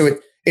never know. So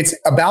it's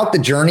about the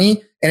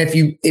journey. And if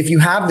you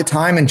have the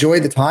time,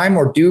 enjoy the time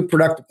or do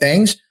productive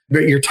things,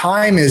 but your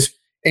time is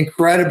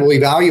incredibly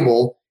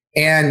valuable.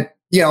 And,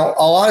 a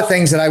lot of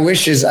things that I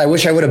wish I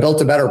would have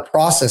built a better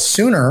process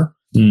sooner,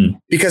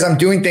 because I'm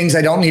doing things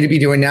I don't need to be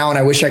doing now. And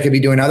I wish I could be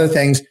doing other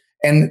things.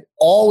 And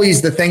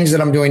always the things that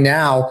I'm doing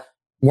now,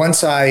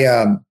 once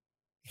I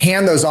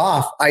hand those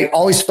off, I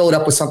always fill it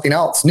up with something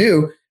else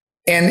new.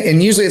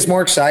 And usually it's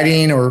more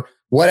exciting or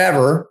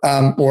whatever,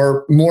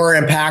 or more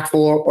impactful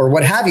or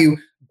what have you.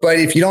 But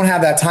if you don't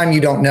have that time,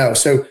 you don't know.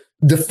 So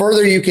the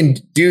further you can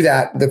do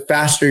that, the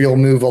faster you'll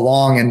move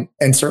along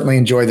and certainly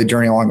enjoy the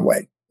journey along the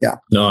way. Yeah.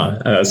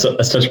 No,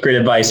 such great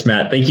advice,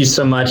 Matt. Thank you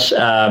so much.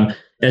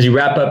 As you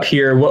wrap up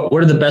here, what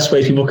are the best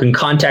ways people can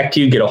contact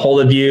you, get a hold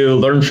of you,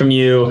 learn from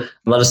you,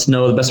 let us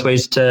know the best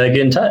ways to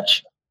get in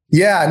touch?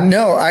 Yeah,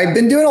 no, I've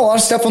been doing a lot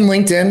of stuff on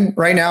LinkedIn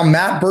right now,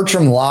 Matt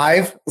Bertram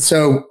Live.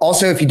 So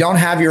also, if you don't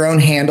have your own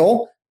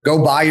handle,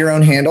 go buy your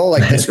own handle.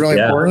 Like that's really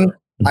important.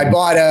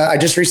 I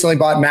just recently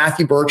bought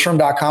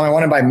MatthewBertram.com. I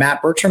want to buy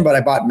Matt Bertram, but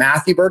I bought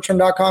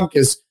MatthewBertram.com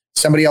because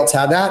somebody else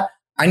had that.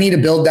 I need to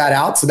build that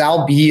out. So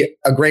that'll be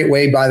a great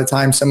way by the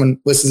time someone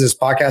listens to this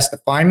podcast to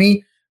find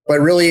me. But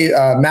really,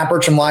 Matt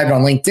Bertram Live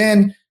on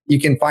LinkedIn, you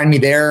can find me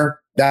there.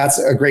 That's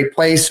a great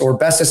place. Or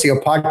Best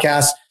SEO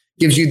Podcast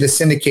gives you the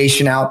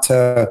syndication out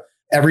to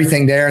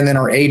everything there. And then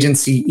our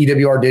agency,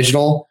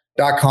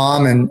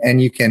 ewrdigital.com.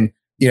 And you can,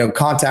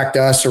 contact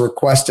us or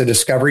request a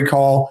discovery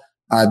call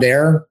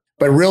there.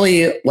 But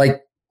really,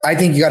 like, I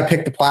think you got to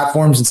pick the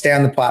platforms and stay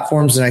on the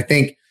platforms. And I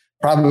think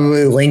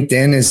probably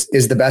LinkedIn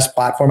is the best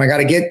platform. I got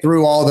to get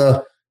through all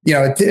the,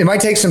 it might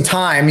take some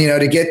time,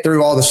 to get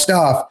through all the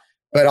stuff,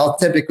 but I'll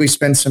typically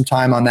spend some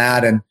time on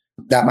that. And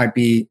that might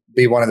be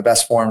one of the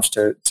best forums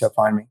to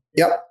find me.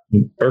 Yep.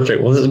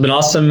 Perfect. Well, this has been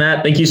awesome,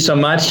 Matt. Thank you so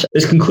much.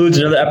 This concludes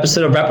another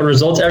episode of Rapid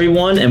Results,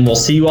 everyone. And we'll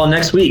see you all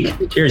next week.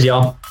 Cheers,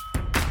 y'all.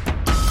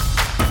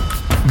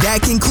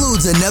 That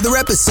concludes another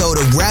episode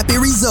of Rapid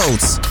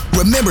Results.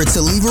 Remember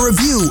to leave a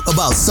review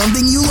about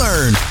something you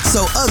learned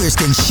so others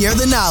can share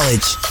the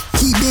knowledge.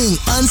 Keep being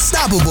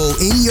unstoppable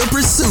in your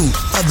pursuit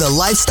of the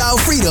lifestyle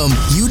freedom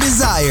you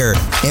desire.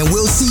 And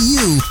we'll see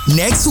you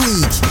next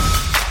week.